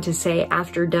goes on to say,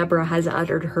 after Deborah has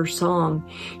uttered her song,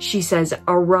 she says,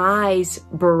 "Arise,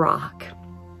 Barak."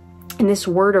 And this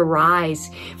word arise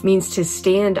means to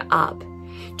stand up,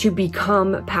 to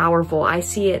become powerful. I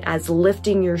see it as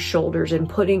lifting your shoulders and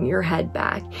putting your head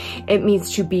back. It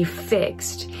means to be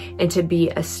fixed and to be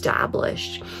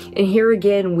established. And here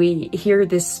again, we hear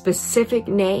this specific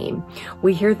name.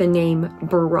 We hear the name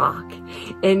Barak.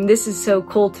 And this is so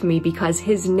cool to me because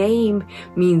his name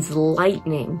means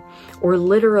lightning, or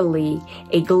literally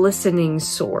a glistening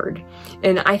sword.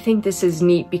 And I think this is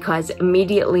neat because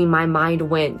immediately my mind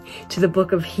went to the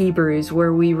book of Hebrews,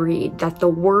 where we read that the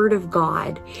word of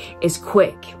God is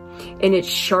quick and it's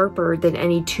sharper than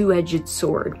any two-edged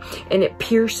sword, and it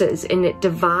pierces and it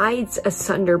divides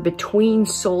asunder between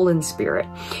soul and spirit.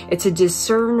 It's a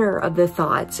discerner of the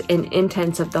thoughts and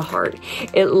intents of the heart.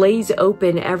 It lays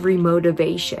open every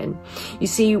motivation. You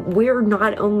see, we're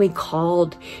not only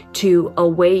called to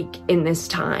awake in this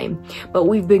time, but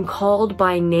we've been called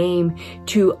by name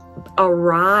to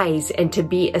arise and to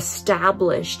be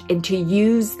established and to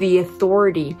use the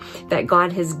authority that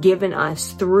God has given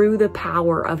us through the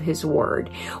power of His word.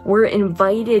 We're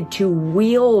invited to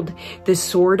wield the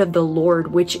sword of the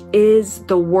Lord, which is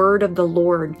the word of the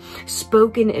Lord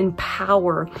spoken in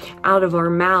power out of our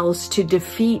mouths to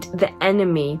defeat the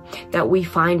enemy that we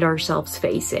find ourselves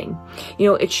facing.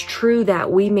 It's true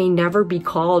that we may never be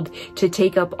called to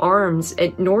take up arms,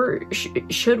 nor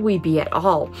should we be at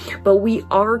all, but we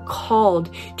are called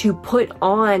to put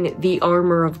on the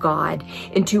armor of God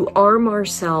and to arm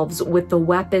ourselves with the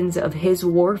weapons of His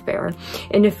warfare.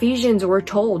 In Ephesians, we're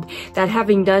told that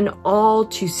having done all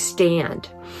to stand,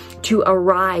 to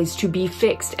arise, to be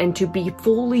fixed, and to be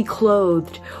fully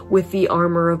clothed with the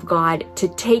armor of God, to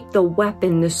take the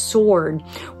weapon, the sword,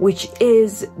 which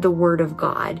is the word of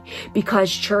God. Because,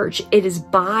 church, it is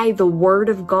by the word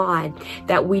of God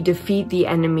that we defeat the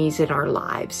enemies in our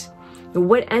lives.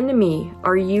 What enemy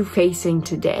are you facing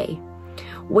today?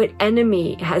 What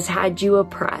enemy has had you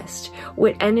oppressed?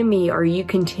 What enemy are you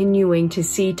continuing to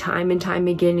see time and time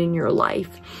again in your life?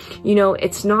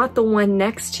 It's not the one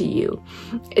next to you.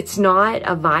 It's not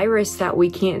a virus that we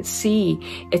can't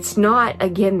see. It's not,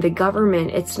 again, the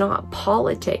government. It's not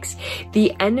politics.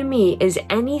 The enemy is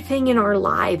anything in our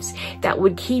lives that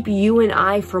would keep you and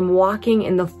I from walking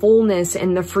in the fullness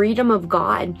and the freedom of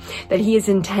God that He has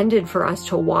intended for us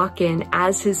to walk in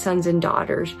as His sons and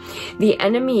daughters. The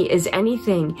enemy is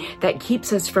anything that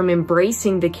keeps us from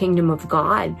embracing the kingdom of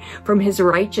God, from His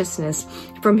righteousness,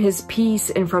 from his peace,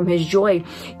 and from his joy.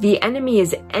 The enemy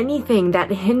is anything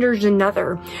that hinders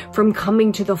another from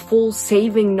coming to the full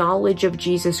saving knowledge of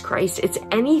Jesus Christ. It's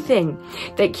anything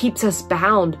that keeps us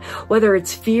bound, whether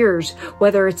it's fears,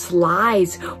 whether it's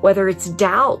lies, whether it's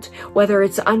doubt, whether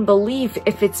it's unbelief,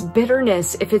 if it's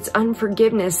bitterness, if it's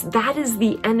unforgiveness. That is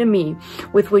the enemy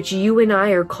with which you and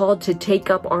I are called to take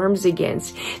up arms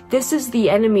against. This is the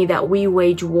enemy that we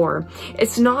wage war.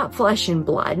 It's not flesh and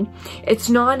blood. It's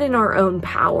not in our own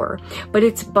power, but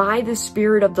it's by the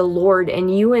Spirit of the Lord.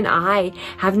 And you and I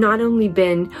have not only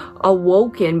been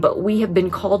awoken, but we have been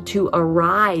called to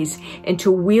arise and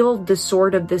to wield the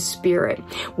sword of the Spirit.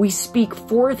 We speak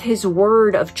forth his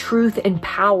word of truth and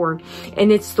power,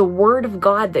 and it's the word of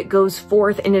God that goes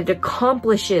forth, and it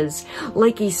accomplishes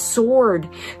like a sword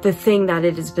the thing that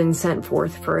it has been sent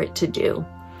forth for it to do.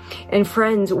 And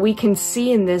friends, we can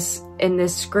see in this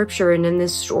scripture and in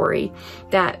this story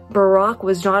that Barak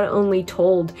was not only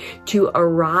told to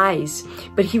arise,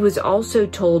 but he was also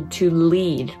told to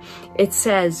lead. It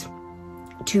says,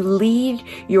 to lead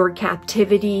your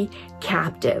captivity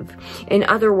captive. In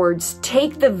other words,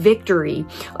 take the victory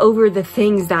over the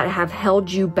things that have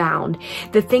held you bound,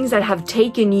 the things that have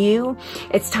taken you.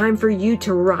 It's time for you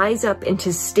to rise up and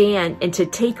to stand and to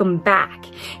take them back,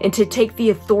 and to take the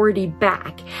authority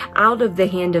back out of the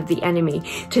hand of the enemy,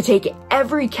 to take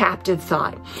every captive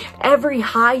thought, every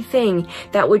high thing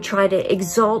that would try to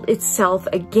exalt itself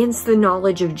against the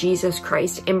knowledge of Jesus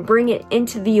Christ, and bring it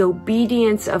into the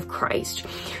obedience of Christ,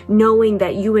 knowing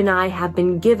that you and I have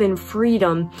been given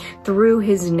freedom through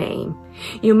his name.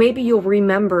 Maybe you'll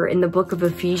remember in the book of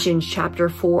Ephesians chapter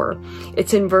 4,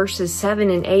 it's in verses 7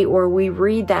 and 8 where we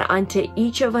read that unto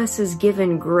each of us is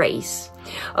given grace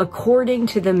according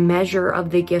to the measure of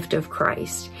the gift of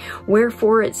Christ.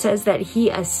 Wherefore it says that he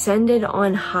ascended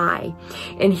on high,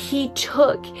 and he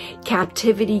took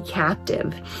captivity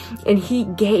captive, and he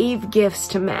gave gifts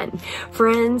to men.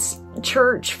 Friends,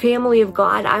 church, family of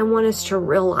God, I want us to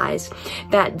realize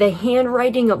that the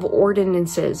handwriting of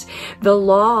ordinances, the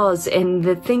laws, and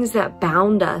the things that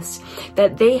bound us,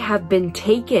 that they have been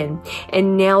taken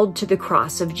and nailed to the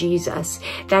cross of Jesus,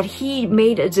 that he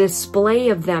made a display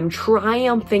of them,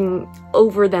 triumphing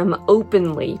over them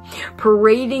openly,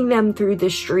 parading them through the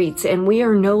streets, and we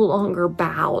are no longer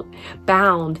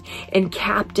bound and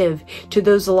captive to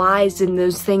those lies and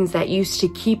those things that used to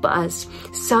keep us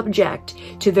subject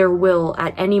to their will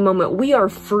at any moment. We are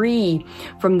free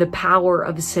from the power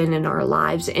of sin in our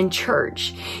lives. And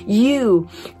church, you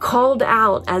called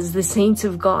out as the saints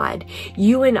of God,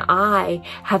 you and I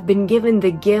have been given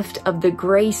the gift of the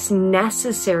grace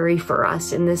necessary for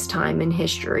us in this time in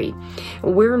history.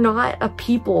 We're not a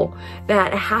people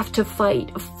that have to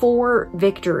fight for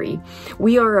victory.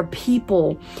 We are a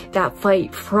people that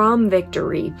fight from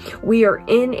victory. We are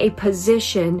in a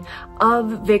position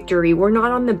of victory. We're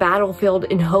not on the battlefield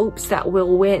in hopes that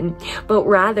we'll win, but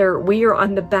rather we are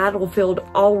on the battlefield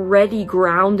already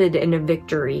grounded in a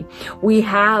victory. We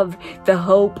have the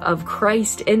hope of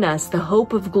Christ in us, the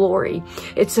hope of glory.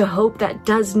 It's a hope that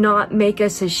does not make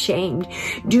us ashamed.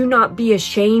 Do not be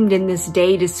ashamed in this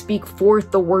day to speak forth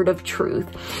the word of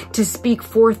truth, to speak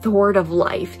forth the word of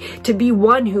life, to be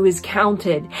one who is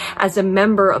counted as a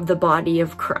member of the body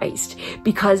of Christ,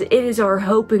 because it is our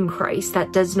hope in Christ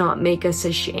that does not make us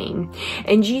ashamed.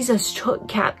 And Jesus took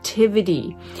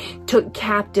captivity, took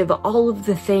captive all of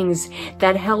the things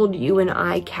that held you and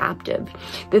I captive,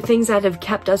 the things that have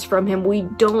kept us from him. We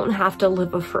don't have to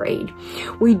live afraid.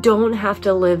 We don't have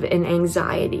to live in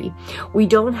anxiety. We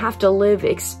don't have to live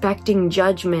expecting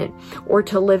judgment or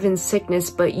to live in sickness,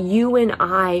 but you and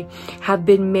I have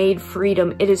been made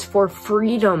freedom. It is for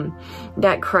freedom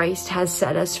that Christ has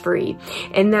set us free.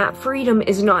 And that freedom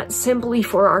is not simply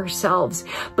for ourselves,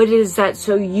 but it is that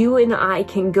so you and I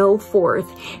can go forth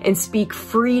and speak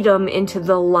freedom into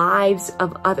the lives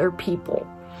of other people.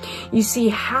 You see,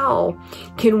 how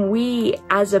can we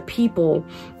as a people,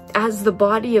 as the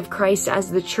body of Christ,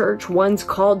 as the church, once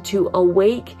called to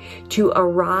awake, to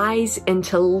arise, and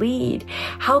to lead,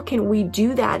 how can we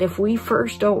do that if we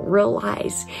first don't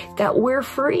realize that we're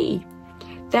free?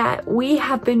 That we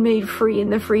have been made free in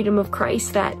the freedom of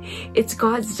Christ, that it's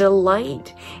God's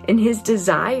delight and his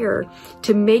desire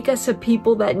to make us a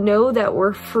people that know that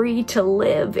we're free to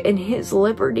live in his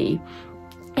liberty.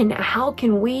 And how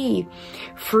can we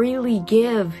freely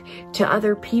give to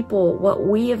other people what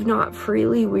we have not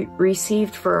freely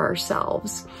received for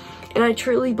ourselves? And I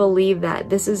truly believe that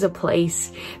this is a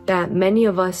place that many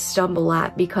of us stumble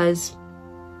at, because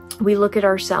we look at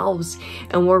ourselves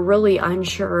and we're really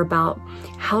unsure about,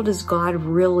 how does God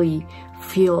really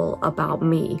feel about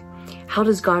me? How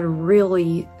does God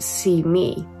really see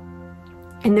me?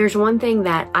 And there's one thing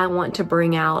that I want to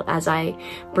bring out as I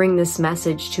bring this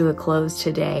message to a close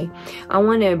today. I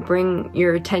want to bring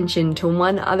your attention to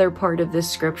one other part of this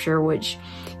scripture, which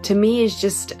to me is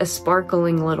just a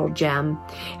sparkling little gem.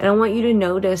 And I want you to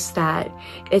notice that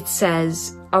it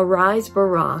says, "Arise,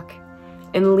 Barak,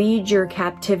 and lead your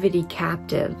captivity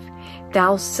captive,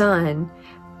 thou son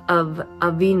of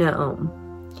Avinoam."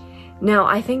 Now,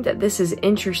 I think that this is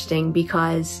interesting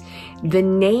because the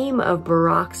name of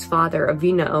Barak's father,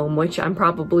 Avinoam, which I'm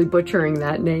probably butchering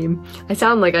that name. I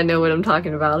sound like I know what I'm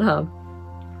talking about, huh?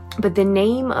 But the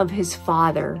name of his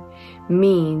father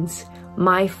means,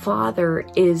 "My father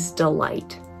is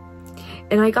delight."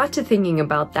 And I got to thinking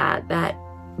about that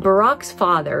Barak's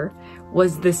father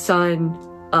was the son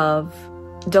of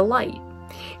delight.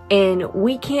 And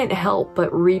we can't help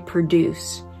but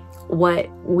reproduce what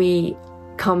we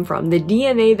come from. The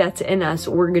DNA that's in us,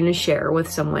 we're going to share with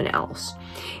someone else.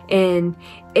 And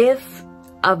if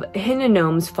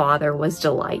Ahinoam's father was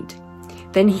delight,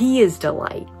 then he is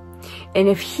delight. And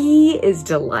if he is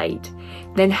delight,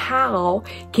 then how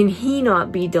can he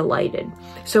not be delighted?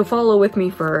 So follow with me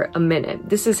for a minute.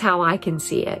 This is how I can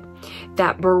see it.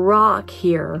 That Barak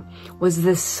here was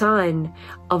the son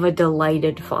of a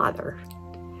delighted father.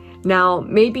 Now,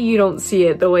 maybe you don't see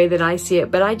it the way that I see it,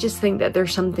 but I just think that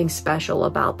there's something special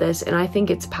about this, and I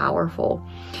think it's powerful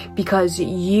because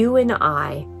you and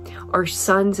I are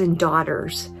sons and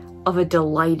daughters of a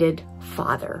delighted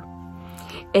father.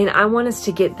 And I want us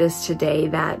to get this today,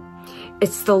 that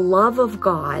it's the love of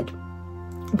God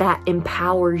that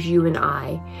empowers you and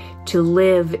I to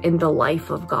live in the life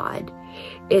of God.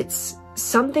 It's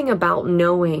something about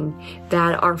knowing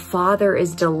that our Father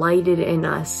is delighted in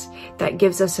us that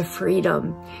gives us a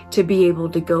freedom to be able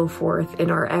to go forth in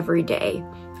our everyday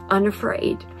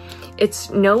unafraid.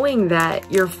 It's knowing that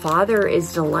your Father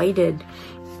is delighted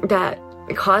that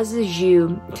causes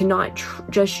you to not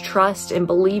just trust and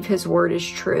believe his word is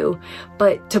true,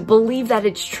 but to believe that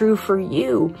it's true for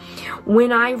you.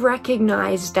 When I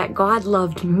recognized that God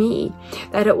loved me,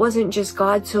 that it wasn't just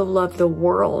God so loved the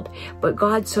world, but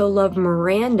God so loved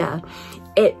Miranda,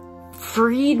 it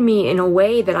freed me in a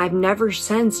way that I've never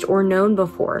sensed or known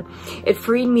before. It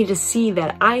freed me to see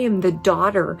that I am the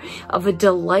daughter of a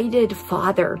delighted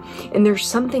father. And there's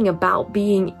something about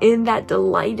being in that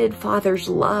delighted father's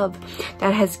love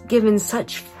that has given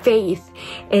such faith.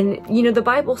 And, you know, the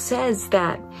Bible says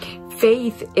that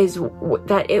faith is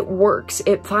that it works.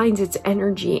 It finds its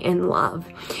energy in love.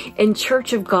 And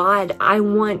Church of God, I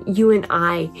want you and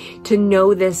I to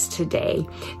know this today,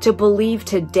 to believe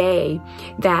today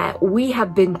that we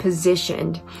have been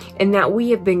positioned and that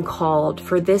we have been called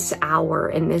for this hour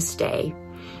and this day.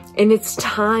 And it's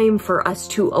time for us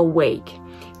to awake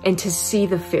and to see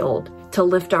the field, to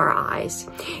lift our eyes.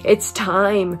 It's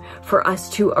time for us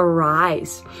to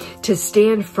arise, to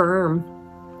stand firm,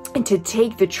 and to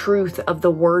take the truth of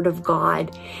the Word of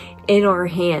God in our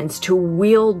hands, to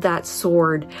wield that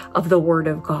sword of the Word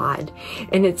of God.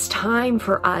 And it's time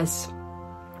for us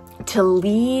to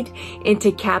lead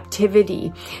into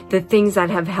captivity the things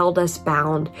that have held us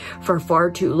bound for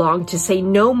far too long, to say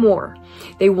no more.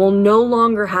 They will no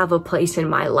longer have a place in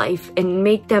my life, and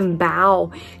make them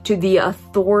bow to the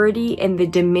authority and the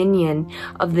dominion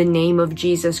of the name of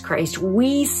Jesus Christ.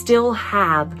 We still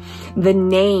have the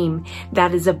name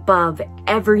that is above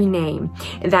every name,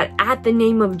 and that at the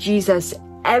name of Jesus,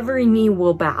 every knee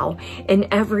will bow and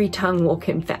every tongue will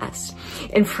confess.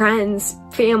 And friends,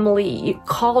 family,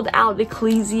 called out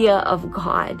ecclesia of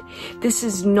God, this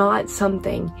is not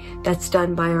something that's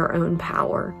done by our own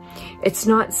power. It's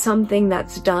not something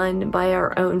that's done by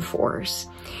our own force.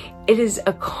 It is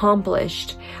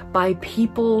accomplished by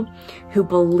people who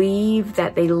believe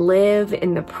that they live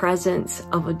in the presence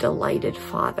of a delighted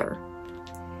Father.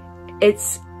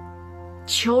 It's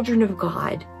children of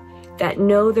God that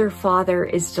know their Father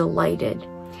is delighted,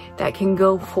 that can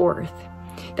go forth,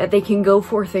 that they can go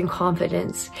forth in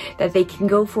confidence, that they can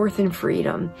go forth in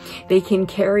freedom. They can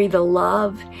carry the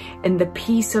love and the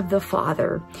peace of the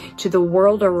Father to the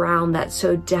world around that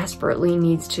so desperately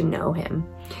needs to know him,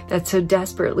 that so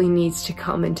desperately needs to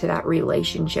come into that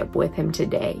relationship with him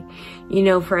today. You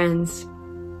know, friends,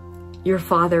 your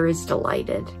Father is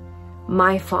delighted.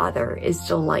 My Father is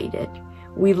delighted.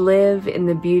 We live in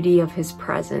the beauty of his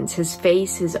presence. His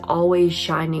face is always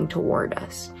shining toward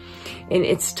us. And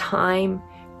it's time,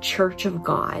 Church of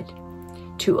God,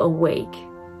 to awake,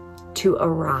 to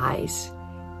arise,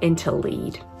 and to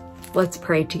lead. Let's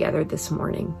pray together this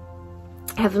morning.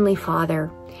 Heavenly Father,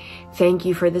 thank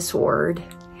you for this word.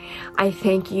 I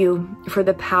thank you for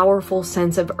the powerful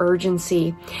sense of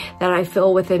urgency that I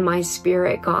feel within my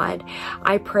spirit, God.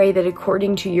 I pray that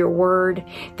according to your word,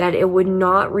 that it would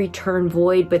not return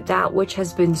void, but that which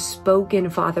has been spoken,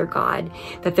 Father God,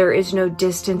 that there is no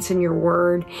distance in your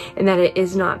word and that it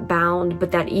is not bound,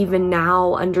 but that even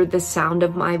now under the sound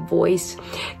of my voice,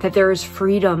 that there is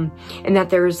freedom and that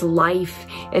there is life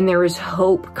and there is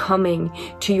hope coming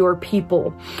to your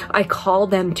people. I call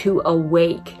them to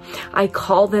awake. I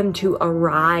call them to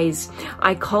arise.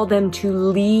 I call them to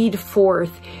lead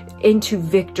forth into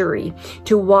victory,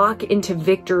 to walk into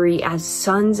victory as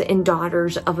sons and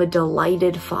daughters of a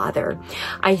delighted Father.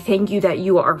 I thank you that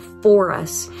you are for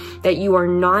us, that you are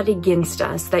not against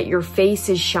us, that your face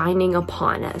is shining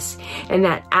upon us, and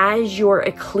that as your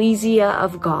ecclesia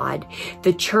of God,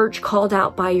 the church called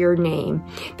out by your name,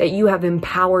 that you have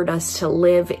empowered us to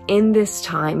live in this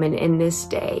time and in this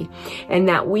day, and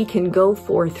that we can go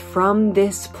forth from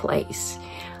this place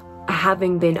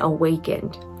having been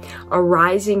awakened,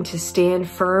 arising to stand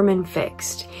firm and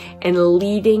fixed, and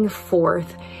leading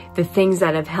forth the things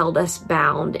that have held us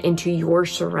bound into your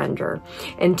surrender,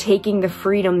 and taking the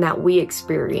freedom that we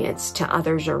experience to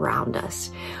others around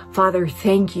us. Father,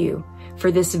 thank you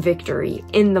for this victory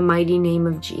in the mighty name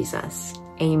of Jesus.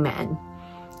 Amen.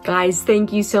 Guys,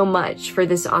 thank you so much for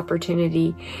this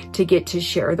opportunity to get to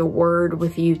share the word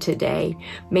with you today.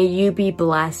 May you be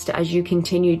blessed as you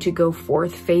continue to go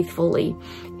forth faithfully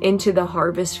into the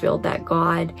harvest field that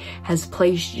God has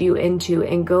placed you into,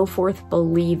 and go forth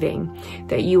believing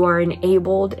that you are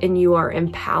enabled and you are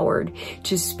empowered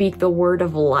to speak the word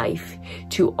of life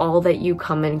to all that you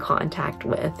come in contact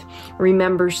with.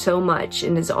 Remember so much,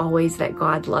 and as always, that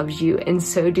God loves you, and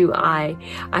so do I.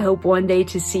 I hope one day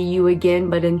to see you again,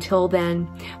 but until then,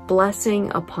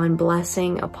 blessing upon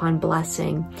blessing upon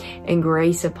blessing, and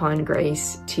grace upon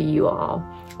grace to you all.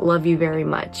 Love you very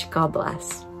much. God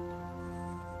bless.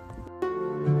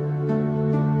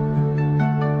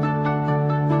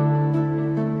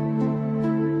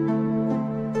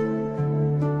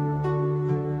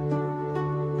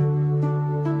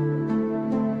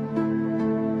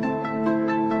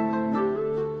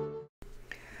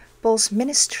 Paul's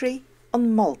ministry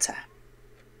on Malta.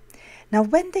 Now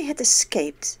when they had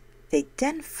escaped, they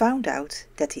then found out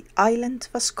that the island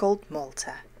was called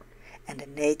Malta, and the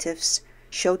natives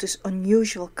showed us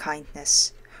unusual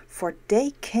kindness, for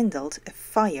they kindled a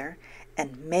fire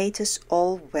and made us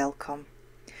all welcome,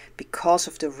 because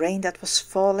of the rain that was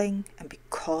falling and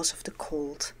because of the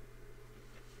cold.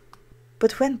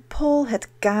 But when Paul had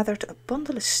gathered a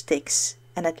bundle of sticks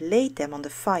and had laid them on the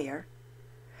fire,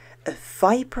 a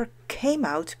viper came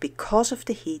out because of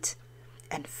the heat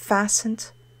and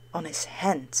fastened on his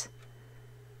hand.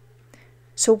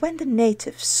 So when the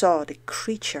natives saw the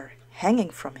creature hanging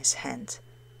from his hand,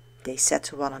 they said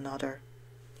to one another,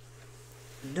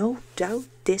 "No doubt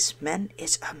this man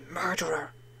is a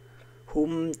murderer,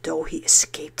 whom though he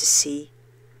escaped the sea,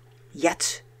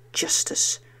 yet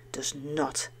justice does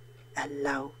not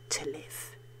allow to live."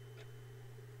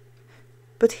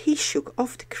 But he shook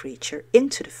off the creature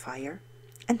into the fire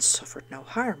and suffered no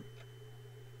harm.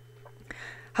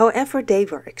 However, they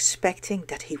were expecting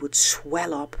that he would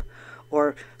swell up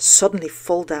or suddenly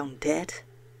fall down dead.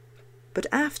 But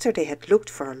after they had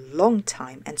looked for a long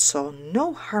time and saw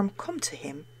no harm come to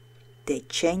him, they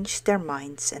changed their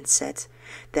minds and said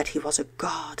that he was a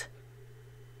god.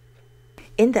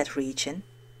 In that region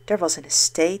there was an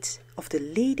estate of the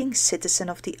leading citizen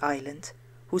of the island,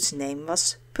 whose name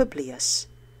was Publius,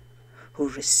 who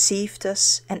received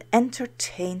us and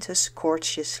entertained us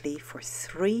courteously for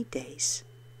 3 days.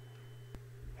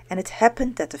 And it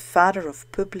happened that the father of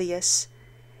Publius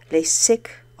lay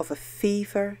sick of a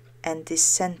fever and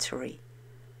dysentery.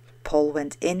 Paul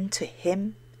went in to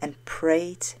him and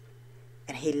prayed,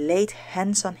 and he laid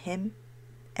hands on him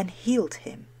and healed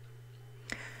him.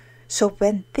 So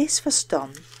when this was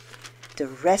done, the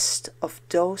rest of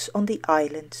those on the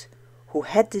island who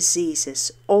had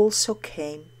diseases also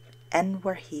came and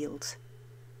were healed.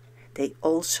 They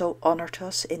also honored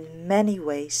us in many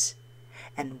ways,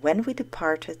 and when we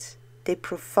departed, they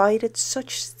provided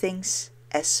such things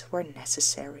as were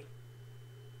necessary.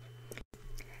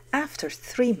 After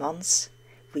 3 months,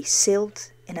 we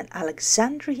sailed in an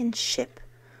Alexandrian ship,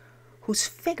 whose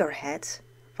figurehead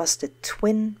was the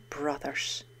twin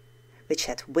brothers, which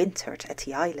had wintered at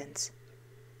the island.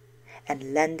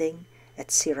 And landing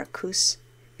at Syracuse,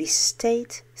 we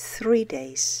stayed 3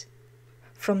 days.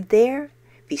 From there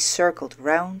we circled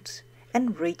round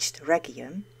and reached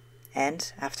Rhegium,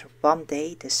 and after 1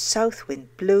 day the south wind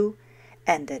blew,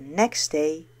 and the next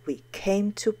day we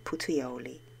came to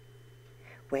Puteoli,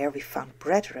 where we found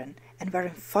brethren and were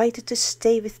invited to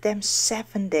stay with them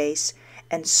 7 days,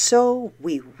 and so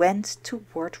we went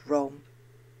toward Rome.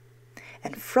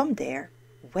 And from there,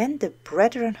 when the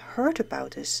brethren heard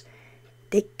about us,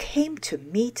 they came to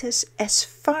meet us as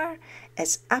far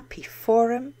as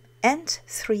Apiphorum and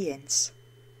 3 Inns.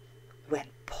 When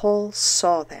Paul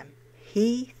saw them,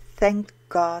 he thanked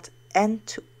God and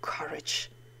took courage.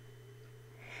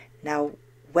 Now,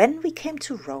 when we came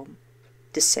to Rome,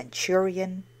 the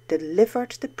centurion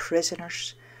delivered the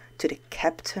prisoners to the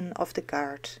captain of the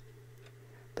guard.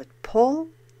 But Paul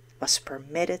was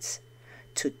permitted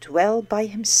to dwell by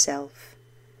himself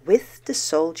with the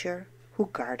soldier who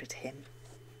guarded him.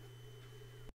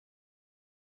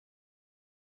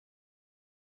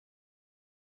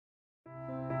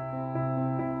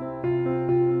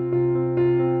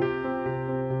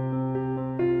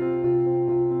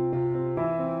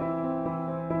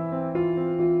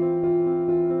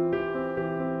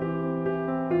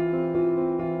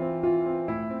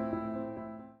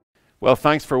 Well,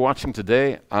 thanks for watching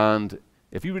today, and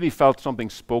if you really felt something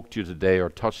spoke to you today or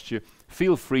touched you,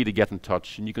 feel free to get in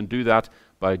touch, and you can do that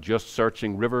by just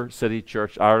searching River City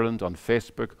Church Ireland on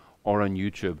Facebook or on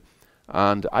YouTube.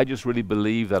 And I just really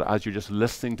believe that as you're just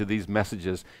listening to these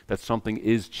messages, that something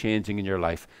is changing in your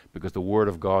life, because the Word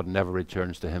of God never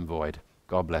returns to Him void.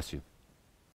 God bless you.